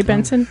 Ray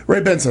Benson. Ray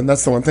Benson,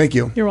 that's the one. Thank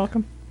you. You're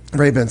welcome.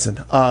 Ray Benson.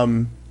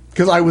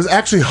 Because I was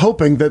actually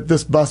hoping that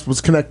this bus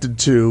was connected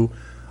to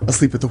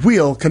Asleep at the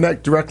Wheel,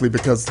 connect directly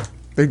because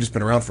they've just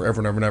been around forever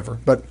and ever and ever.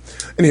 But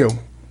anywho,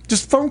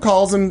 just phone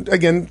calls, and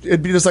again,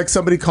 it'd be just like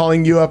somebody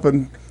calling you up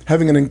and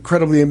having an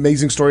incredibly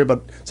amazing story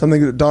about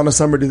something that Donna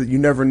Summer did that you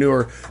never knew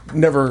or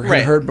never had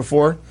Right. heard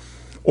before.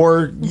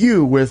 Or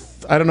you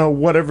with, I don't know,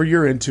 whatever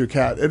you're into,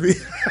 Kat. It'd be,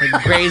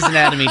 Like Grey's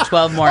Anatomy,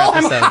 12 more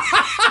episodes.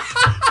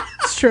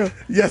 It's true.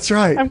 that's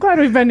right. I'm glad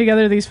we've been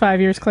together these 5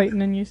 years, Clayton,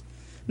 and you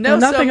know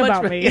so nothing much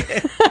about for- me.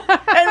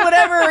 And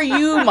whatever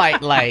you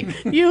might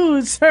like.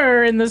 You,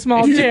 sir, in the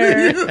small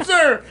chair. You,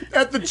 sir,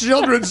 at the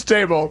children's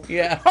table.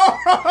 Yeah.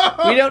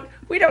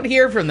 we don't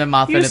hear from them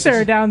often. You, It's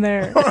sir, down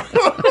there.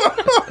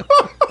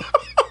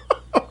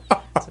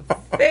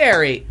 a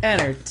very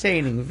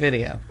entertaining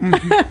video.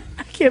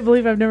 I can't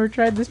believe I've never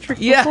tried this trick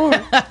Yeah. before.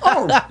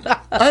 Oh,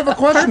 I have a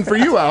question for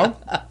you, Al.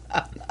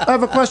 I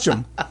have a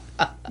question.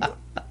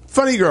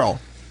 Funny Girl.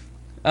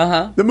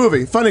 Uh-huh. The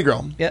movie, Funny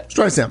Girl. Yep.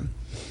 Streisand.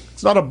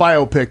 It's not a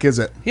biopic, is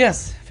it?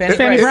 Yes. Fanny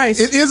Fanny Bryce. Bryce.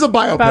 It is a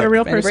biopic. About a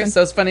real Fanny person. Bryce,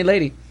 so it's Funny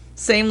Lady.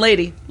 Same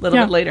lady, a little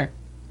Yeah. bit later.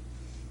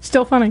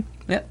 Still funny.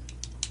 Yep.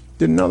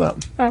 Didn't know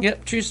that.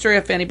 Yep. True story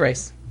of Fanny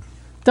Bryce.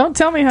 Don't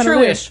tell me how to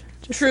True-ish.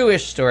 live.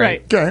 True-ish story.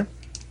 Right. Okay.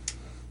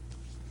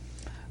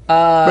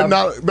 but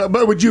not.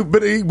 But would you?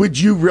 But would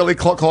you really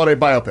call it a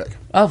biopic?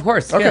 Of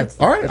course. Okay, yeah.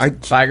 all right. I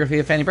Biography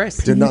of Fanny Bryce.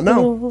 did not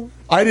know.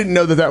 I didn't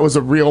know that was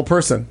a real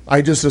person.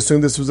 I just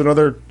assumed this was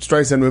another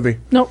Streisand movie.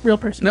 Nope, real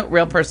person. No,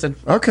 real person.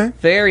 Okay.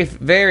 Very,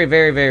 very,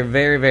 very, very,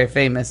 very, very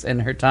famous in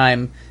her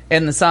time.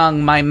 And the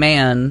song "My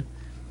Man"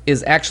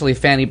 is actually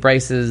Fanny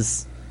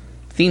Bryce's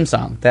theme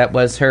song. That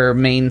was her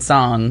main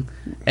song.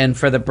 And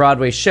for the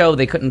Broadway show,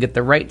 they couldn't get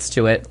the rights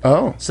to it.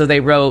 Oh. So they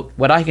wrote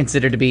what I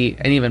consider to be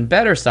an even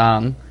better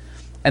song.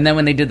 And then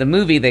when they did the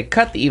movie, they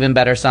cut the even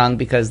better song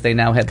because they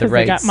now had the Because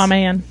they rights got My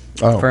Man.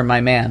 Oh. for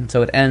 "My Man."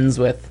 So it ends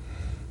with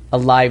a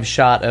live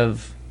shot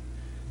of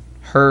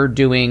her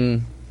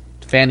doing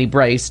Fanny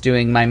Bryce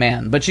doing "My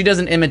Man," but she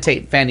doesn't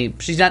imitate Fanny.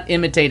 She's not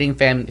imitating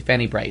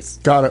Fanny Bryce.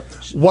 Got it.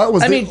 What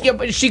was? I mean, yeah,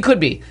 but she could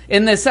be.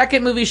 In the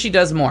second movie, she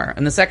does more.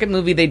 In the second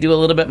movie, they do a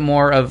little bit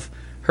more of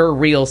her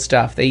real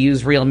stuff. They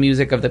use real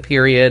music of the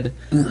period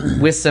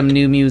with some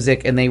new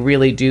music, and they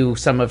really do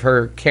some of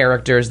her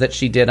characters that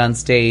she did on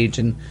stage.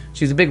 And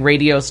she's a big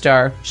radio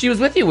star. She was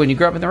with you when you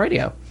grew up in the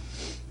radio.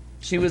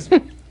 She was.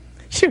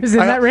 She was in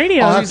that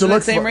radio. I'll have She's to in the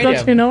look same for- radio.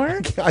 Don't you know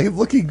her? I'm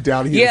looking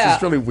down here. Yeah. This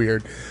is really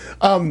weird.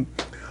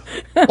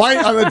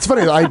 It's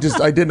funny.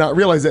 I did not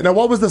realize it. Now,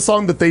 what was the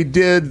song that they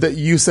did that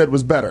you said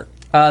was better?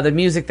 The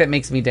music that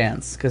makes me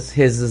dance, because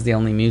his is the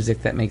only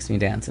music that makes me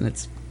dance, and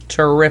it's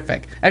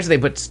terrific. Actually,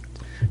 they put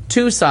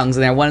two songs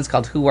in there. One is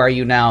called "Who Are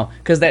You Now,"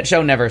 because that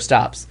show never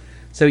stops.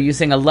 So you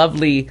sing a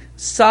lovely,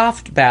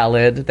 soft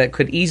ballad that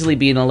could easily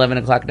be an 11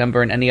 o'clock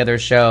number in any other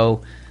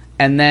show,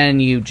 and then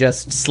you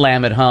just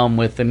slam it home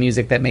with the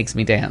music that makes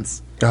me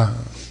dance.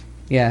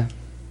 Yeah.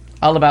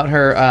 All about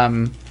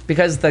her,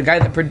 because the guy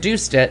that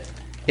produced it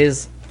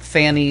is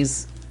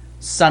Fanny's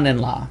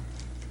son-in-law.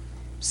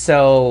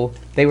 So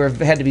they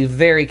had to be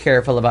very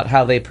careful about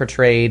how they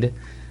portrayed,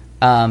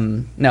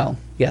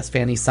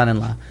 Fanny's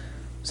son-in-law.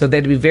 So they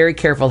had to be very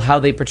careful how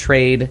they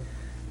portrayed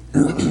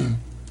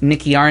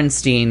Nicky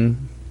Arnstein,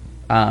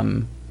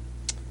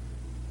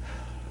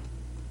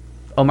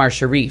 Omar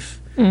Sharif.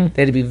 They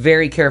had to be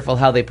very careful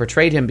how they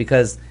portrayed him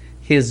because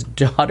his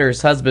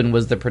daughter's husband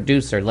was the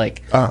producer.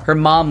 Like, her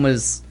mom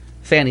was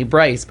Fanny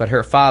Bryce, but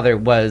her father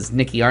was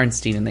Nicky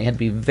Arnstein, and they had to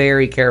be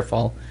very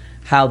careful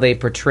how they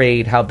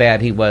portrayed how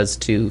bad he was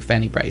to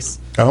Fanny Bryce.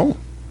 Oh.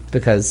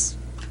 Because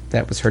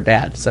that was her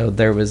dad. So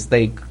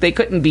they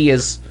couldn't be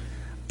as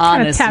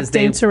honest tap as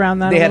they dance around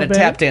that They a had to little bit.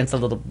 tap dance a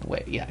little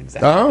way. Yeah,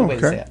 exactly. Oh, the way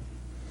to okay. say it.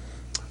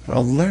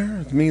 Well,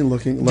 there's me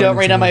looking. Don't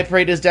Rain on My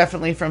Parade is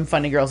definitely from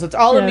Funny Girls. It's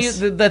all Yes.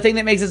 the thing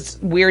that makes it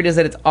weird is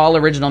that it's all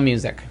original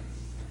music.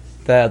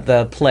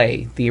 The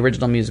play, the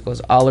original musical,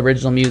 is all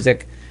original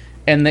music,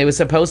 and it was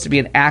supposed to be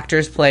an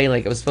actor's play.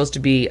 Like, it was supposed to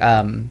be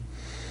Anne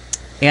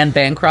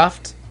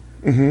Bancroft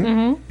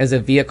as a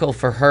vehicle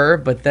for her,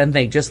 but then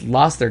they just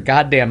lost their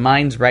goddamn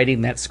minds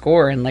writing that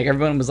score, and like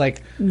everyone was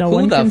like, No "Who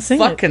one the can sing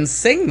fuck it." can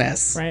sing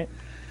this?" Right.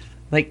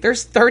 Like,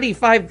 there's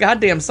 35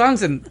 goddamn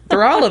songs, and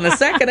they're all in the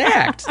second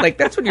act. Like,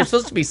 that's when you're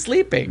supposed to be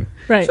sleeping.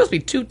 Right. There's supposed to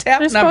be two tap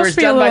There's numbers supposed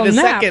to be a done by the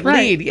little nap, second right.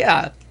 lead.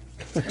 Yeah.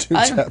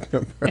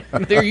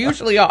 There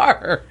usually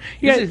are.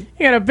 You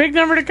got a big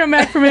number to come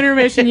back from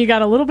intermission. You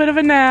got a little bit of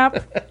a nap.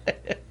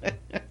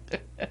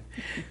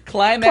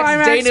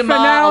 Climax denouement,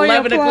 finale,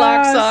 11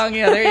 o'clock applause. song.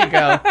 Yeah, there you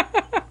go.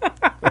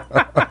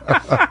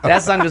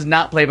 That song does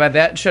not play by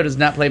that show does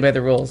not play by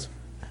the rules.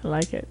 I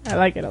like it. I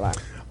like it a lot.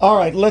 All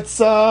right, let's.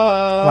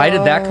 Why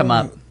did that come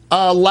up?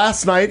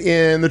 Last night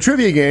in the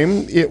trivia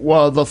game,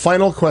 the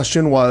final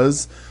question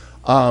was,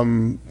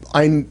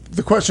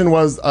 the question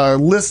was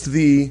list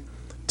the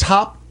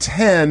top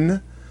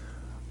 10.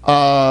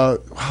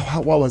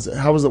 What was it?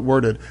 How was it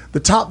worded? The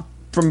top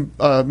from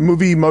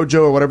Movie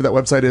Mojo or whatever that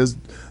website is.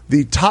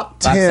 The top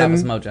 10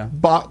 Office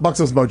Mojo. Box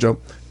Office Mojo.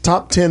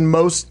 Top 10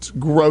 most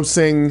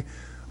grossing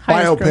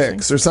Highest biopics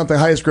grossing. or something.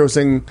 Highest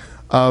grossing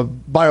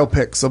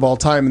biopics of all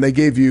time, and they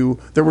gave you.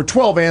 There were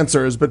 12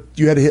 answers, but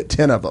you had to hit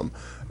 10 of them.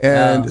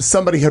 And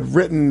somebody had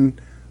written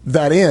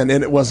that in,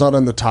 and it was not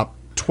in the top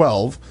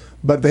 12,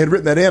 but they had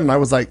written that in, and I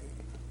was like,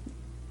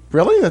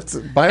 really? That's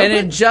a biopic? And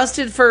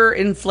adjusted for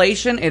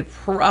inflation, they're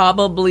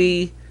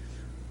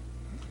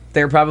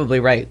probably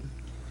right.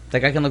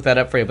 Like, I can look that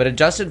up for you. But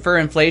adjusted for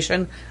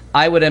inflation,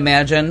 I would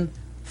imagine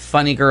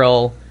Funny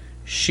Girl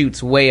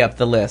shoots way up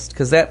the list.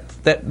 Because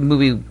that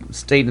movie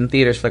stayed in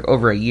theaters for like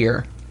over a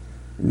year.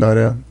 No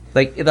idea.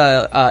 Like,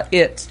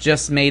 It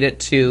just made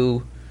it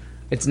to...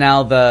 It's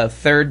now the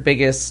third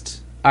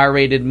biggest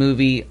R-rated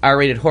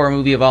horror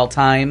movie of all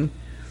time.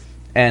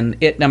 And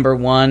It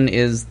 #1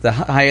 is the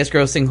highest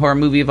grossing horror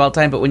movie of all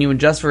time. But when you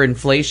adjust for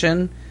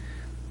inflation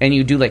and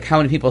you do like how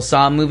many people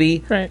saw a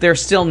movie, Right. there's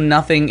still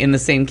nothing in the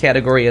same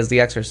category as The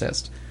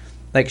Exorcist.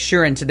 Like,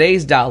 sure, in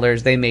today's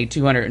dollars, they made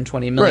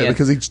 $220 million. Right,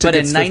 because each but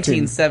in ticket's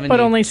 15. 1972, But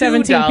only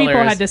 17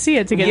 people had to see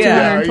it to get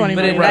Yeah, $220 but in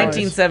million.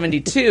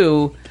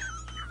 1972,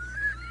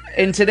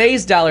 in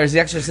today's dollars, The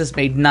Exorcist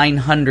made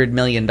 $900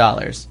 million.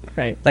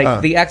 Right.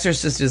 Like, The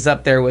Exorcist is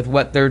up there with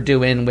what they're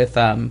doing with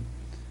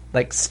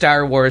like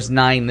Star Wars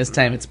 9. This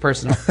time it's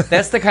personal.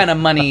 That's the kind of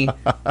money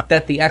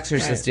that The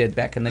Exorcist did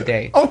back in the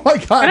day. Oh my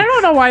god! And I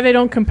don't know why they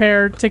don't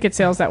compare ticket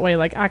sales that way,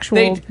 like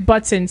actual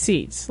butts in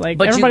seats. Like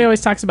But everybody you-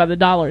 always talks about the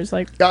dollars.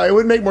 Like Yeah, it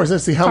would make more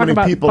sense to see how Talk many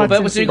about people. butts But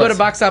and when you go to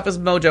Box Office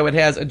Mojo, it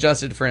has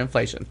adjusted for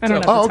inflation. I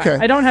don't So- have the time.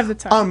 okay. I don't have the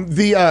time.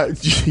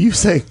 You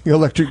saying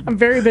electric? I'm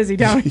very busy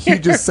down here.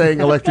 You just saying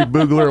electric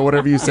boogaloo or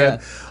whatever you said.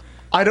 Yeah.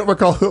 I don't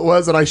recall who it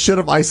was, and I should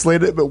have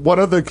isolated it. But one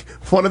of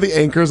the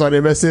anchors on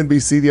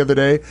MSNBC the other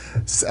day,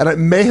 and it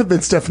may have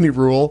been Stephanie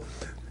Rule.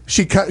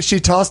 She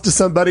tossed to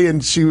somebody,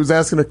 and she was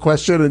asking a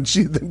question, and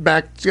she then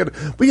back. But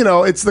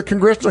it's the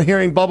congressional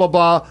hearing, blah blah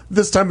blah.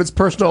 This time it's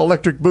personal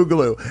electric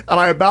boogaloo, and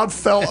I about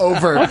fell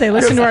over. Oh, they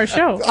listen to our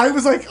show. I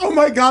was like, oh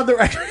my god,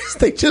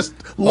 they just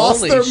lost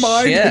Holy their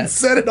mind shit. and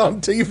said it on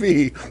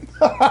TV.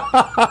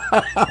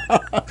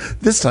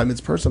 This time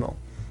it's personal.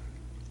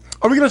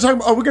 Are we going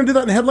to do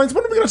that in headlines?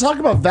 When are we going to talk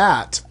about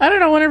that? I don't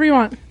know. Whenever you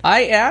want.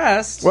 I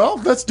asked. Well,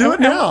 let's do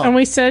it now. And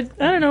we said,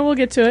 I don't know. We'll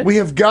get to it. we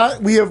have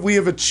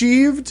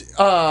achieved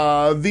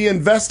the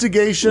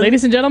investigation.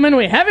 Ladies and gentlemen,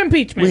 we have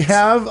impeachment. We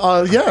have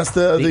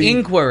the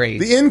inquiry.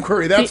 The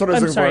inquiry. That's what I was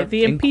I'm looking sorry. for.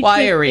 The impeachment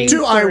Inquiry.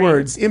 Two I inquiry.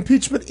 words: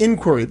 impeachment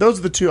inquiry. Those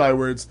are the two I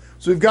words.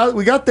 So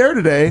we got there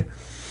today.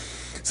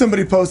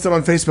 Somebody posted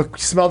on Facebook. You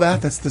smell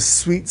that? That's the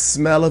sweet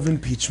smell of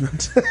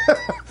impeachment.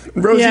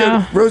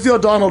 Rosie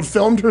O'Donnell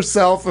filmed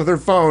herself with her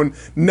phone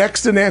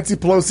next to Nancy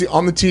Pelosi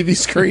on the TV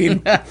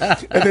screen,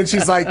 and then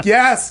she's like,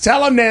 "Yes,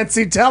 tell him,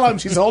 Nancy, tell him."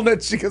 She's holding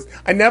it. She goes,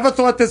 "I never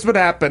thought this would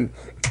happen."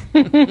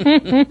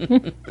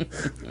 Meanwhile,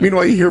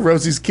 you hear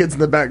Rosie's kids in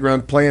the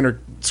background playing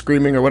or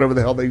screaming or whatever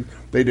the hell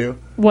they do.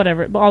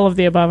 Whatever. All of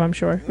the above, I'm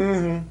sure.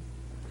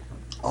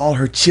 All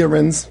her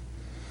children's.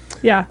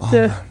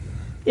 Yeah.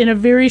 In a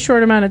very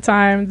short amount of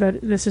time, that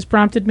this has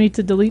prompted me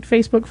to delete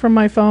Facebook from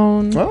my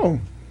phone. Oh.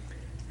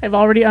 I've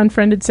already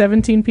unfriended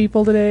 17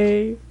 people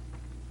today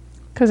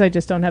because I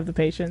just don't have the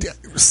patience.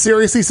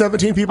 Seriously,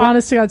 17 people?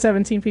 Honest to God,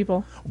 17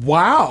 people.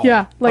 Wow.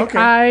 Yeah, like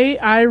Okay.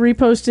 I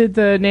reposted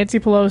the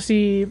Nancy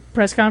Pelosi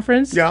press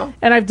conference. Yeah.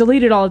 And I've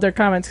deleted all of their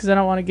comments because I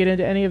don't want to get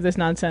into any of this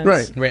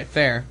nonsense. Right,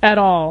 fair. At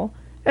all.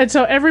 And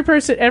so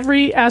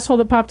every asshole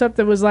that popped up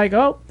that was like,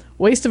 oh,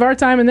 waste of our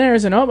time and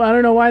theirs, and oh, I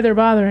don't know why they're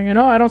bothering, and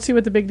oh, I don't see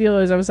what the big deal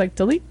is. I was like,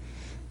 delete.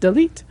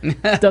 And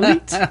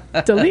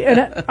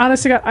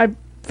honest to God,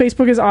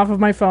 Facebook is off of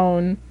my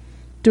phone.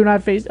 Do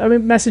not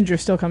Messenger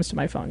still comes to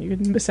my phone. You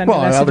can send me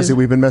messages. Obviously,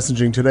 we've been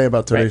messaging today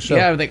about today's show.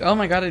 Yeah, I was like, oh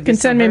my god, You can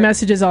send me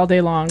messages all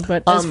day long,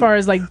 but as far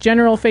as like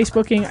general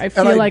Facebooking, I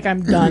feel like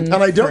I'm done. And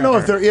I don't know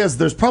if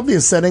there's probably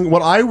a setting.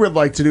 What I would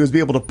like to do is be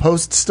able to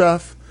post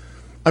stuff.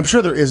 I'm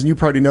sure there is, and you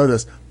probably know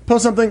this.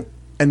 Post something,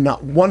 and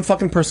not one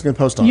fucking person can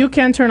post on You it.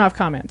 can turn off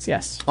comments,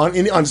 yes.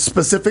 On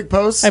specific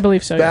posts? I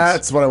believe so, yes.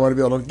 That's what I want to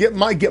be able to get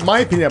my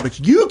opinion out, but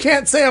you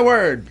can't say a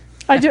word.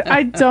 I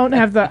don't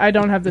have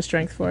the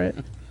strength for it.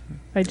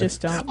 I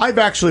just don't. I've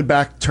actually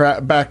backed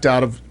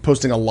out of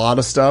posting a lot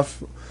of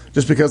stuff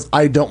just because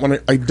I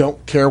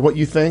don't care what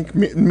you think,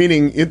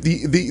 meaning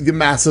the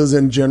masses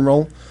in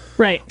general.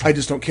 Right. I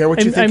just don't care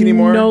what you think I'm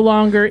anymore. no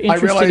longer interested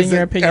I realize in your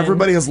that opinion.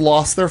 everybody has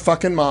lost their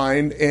fucking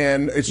mind,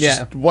 and it's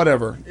just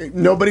whatever.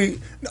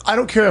 I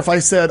don't care if I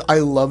said I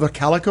love a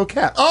calico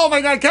cat. Oh my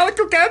god,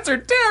 calico cats are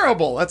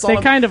terrible. That's all.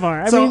 They kind of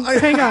are.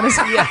 Hang on a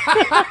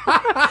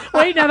second.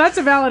 Wait, now that's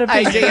a valid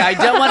opinion. I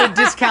don't want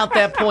to discount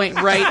that point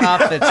right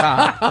off the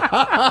top.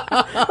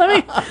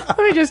 Let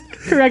me just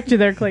correct you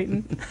there,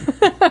 Clayton.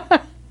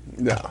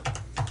 No.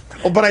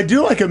 Oh, but I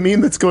do like a meme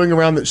that's going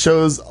around that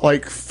shows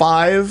like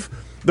 5.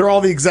 They're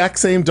all the exact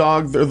same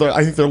dog.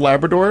 I think they're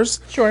Labradors.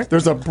 Sure.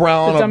 There's a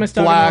brown, The a dumbest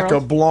dog in the black, a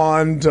world.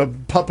 blonde, a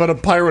puppet, a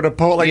pirate, a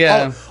poet. Like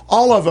Yeah.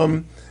 all of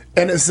them.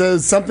 And it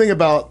says something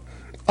about,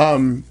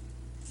 aren't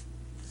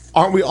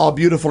we all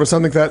beautiful, or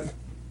something that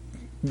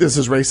this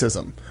is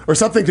racism, or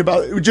something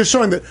about just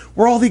showing that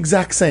we're all the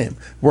exact same.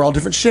 We're all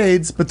different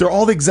shades, but they're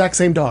all the exact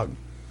same dog.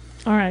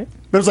 All right.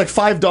 There's like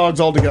 5 dogs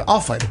all together. I'll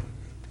fight it.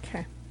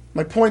 Okay.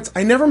 My points.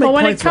 I never make Well,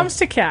 when points. it comes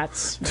to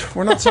cats,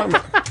 We're not talking.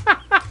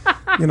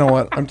 You know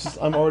what? I'm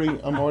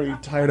already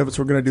tired of it.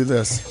 So we're gonna do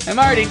this. I'm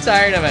already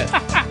tired of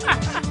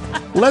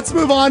it. Let's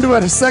move on to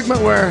a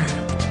segment where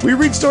we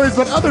read stories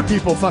about other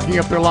people fucking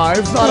up their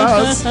lives, not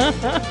us.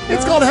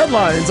 It's called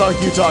Headlines on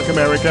Q Talk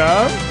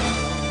America.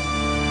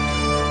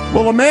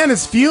 Well, a man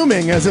is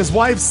fuming as his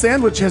wife's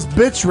sandwich has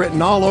bitch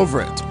written all over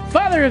it.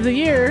 Father of the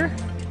Year.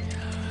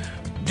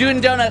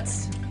 Doing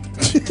donuts.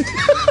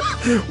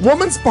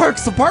 Woman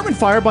sparks apartment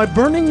fire by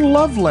burning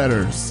love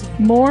letters.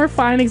 More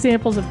fine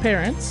examples of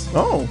parents.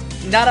 Oh.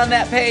 Not on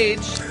that page.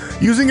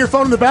 Using your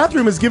phone in the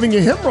bathroom is giving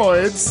you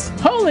hemorrhoids.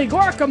 Holy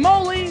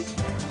guacamole!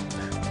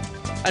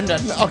 I'm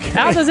done. Okay.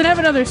 Al doesn't have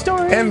another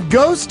story. And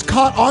ghost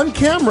caught on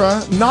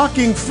camera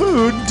knocking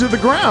food to the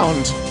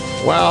ground.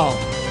 Wow.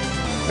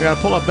 I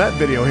gotta pull up that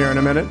video here in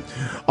a minute.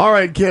 All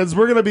right, kids,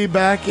 we're gonna be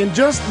back in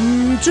just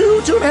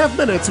 2.5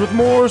 minutes with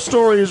more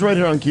stories right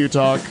here on Q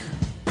Talk.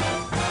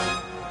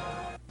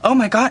 Oh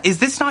my god, is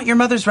this not your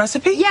mother's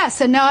recipe?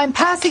 Yes, and now I'm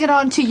passing it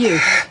on to you.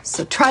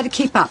 So try to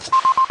keep up.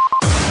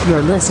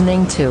 You're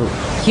listening to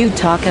Q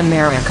Talk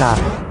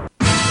America.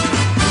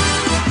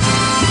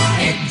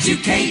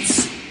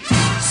 educates,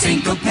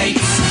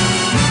 syncopates,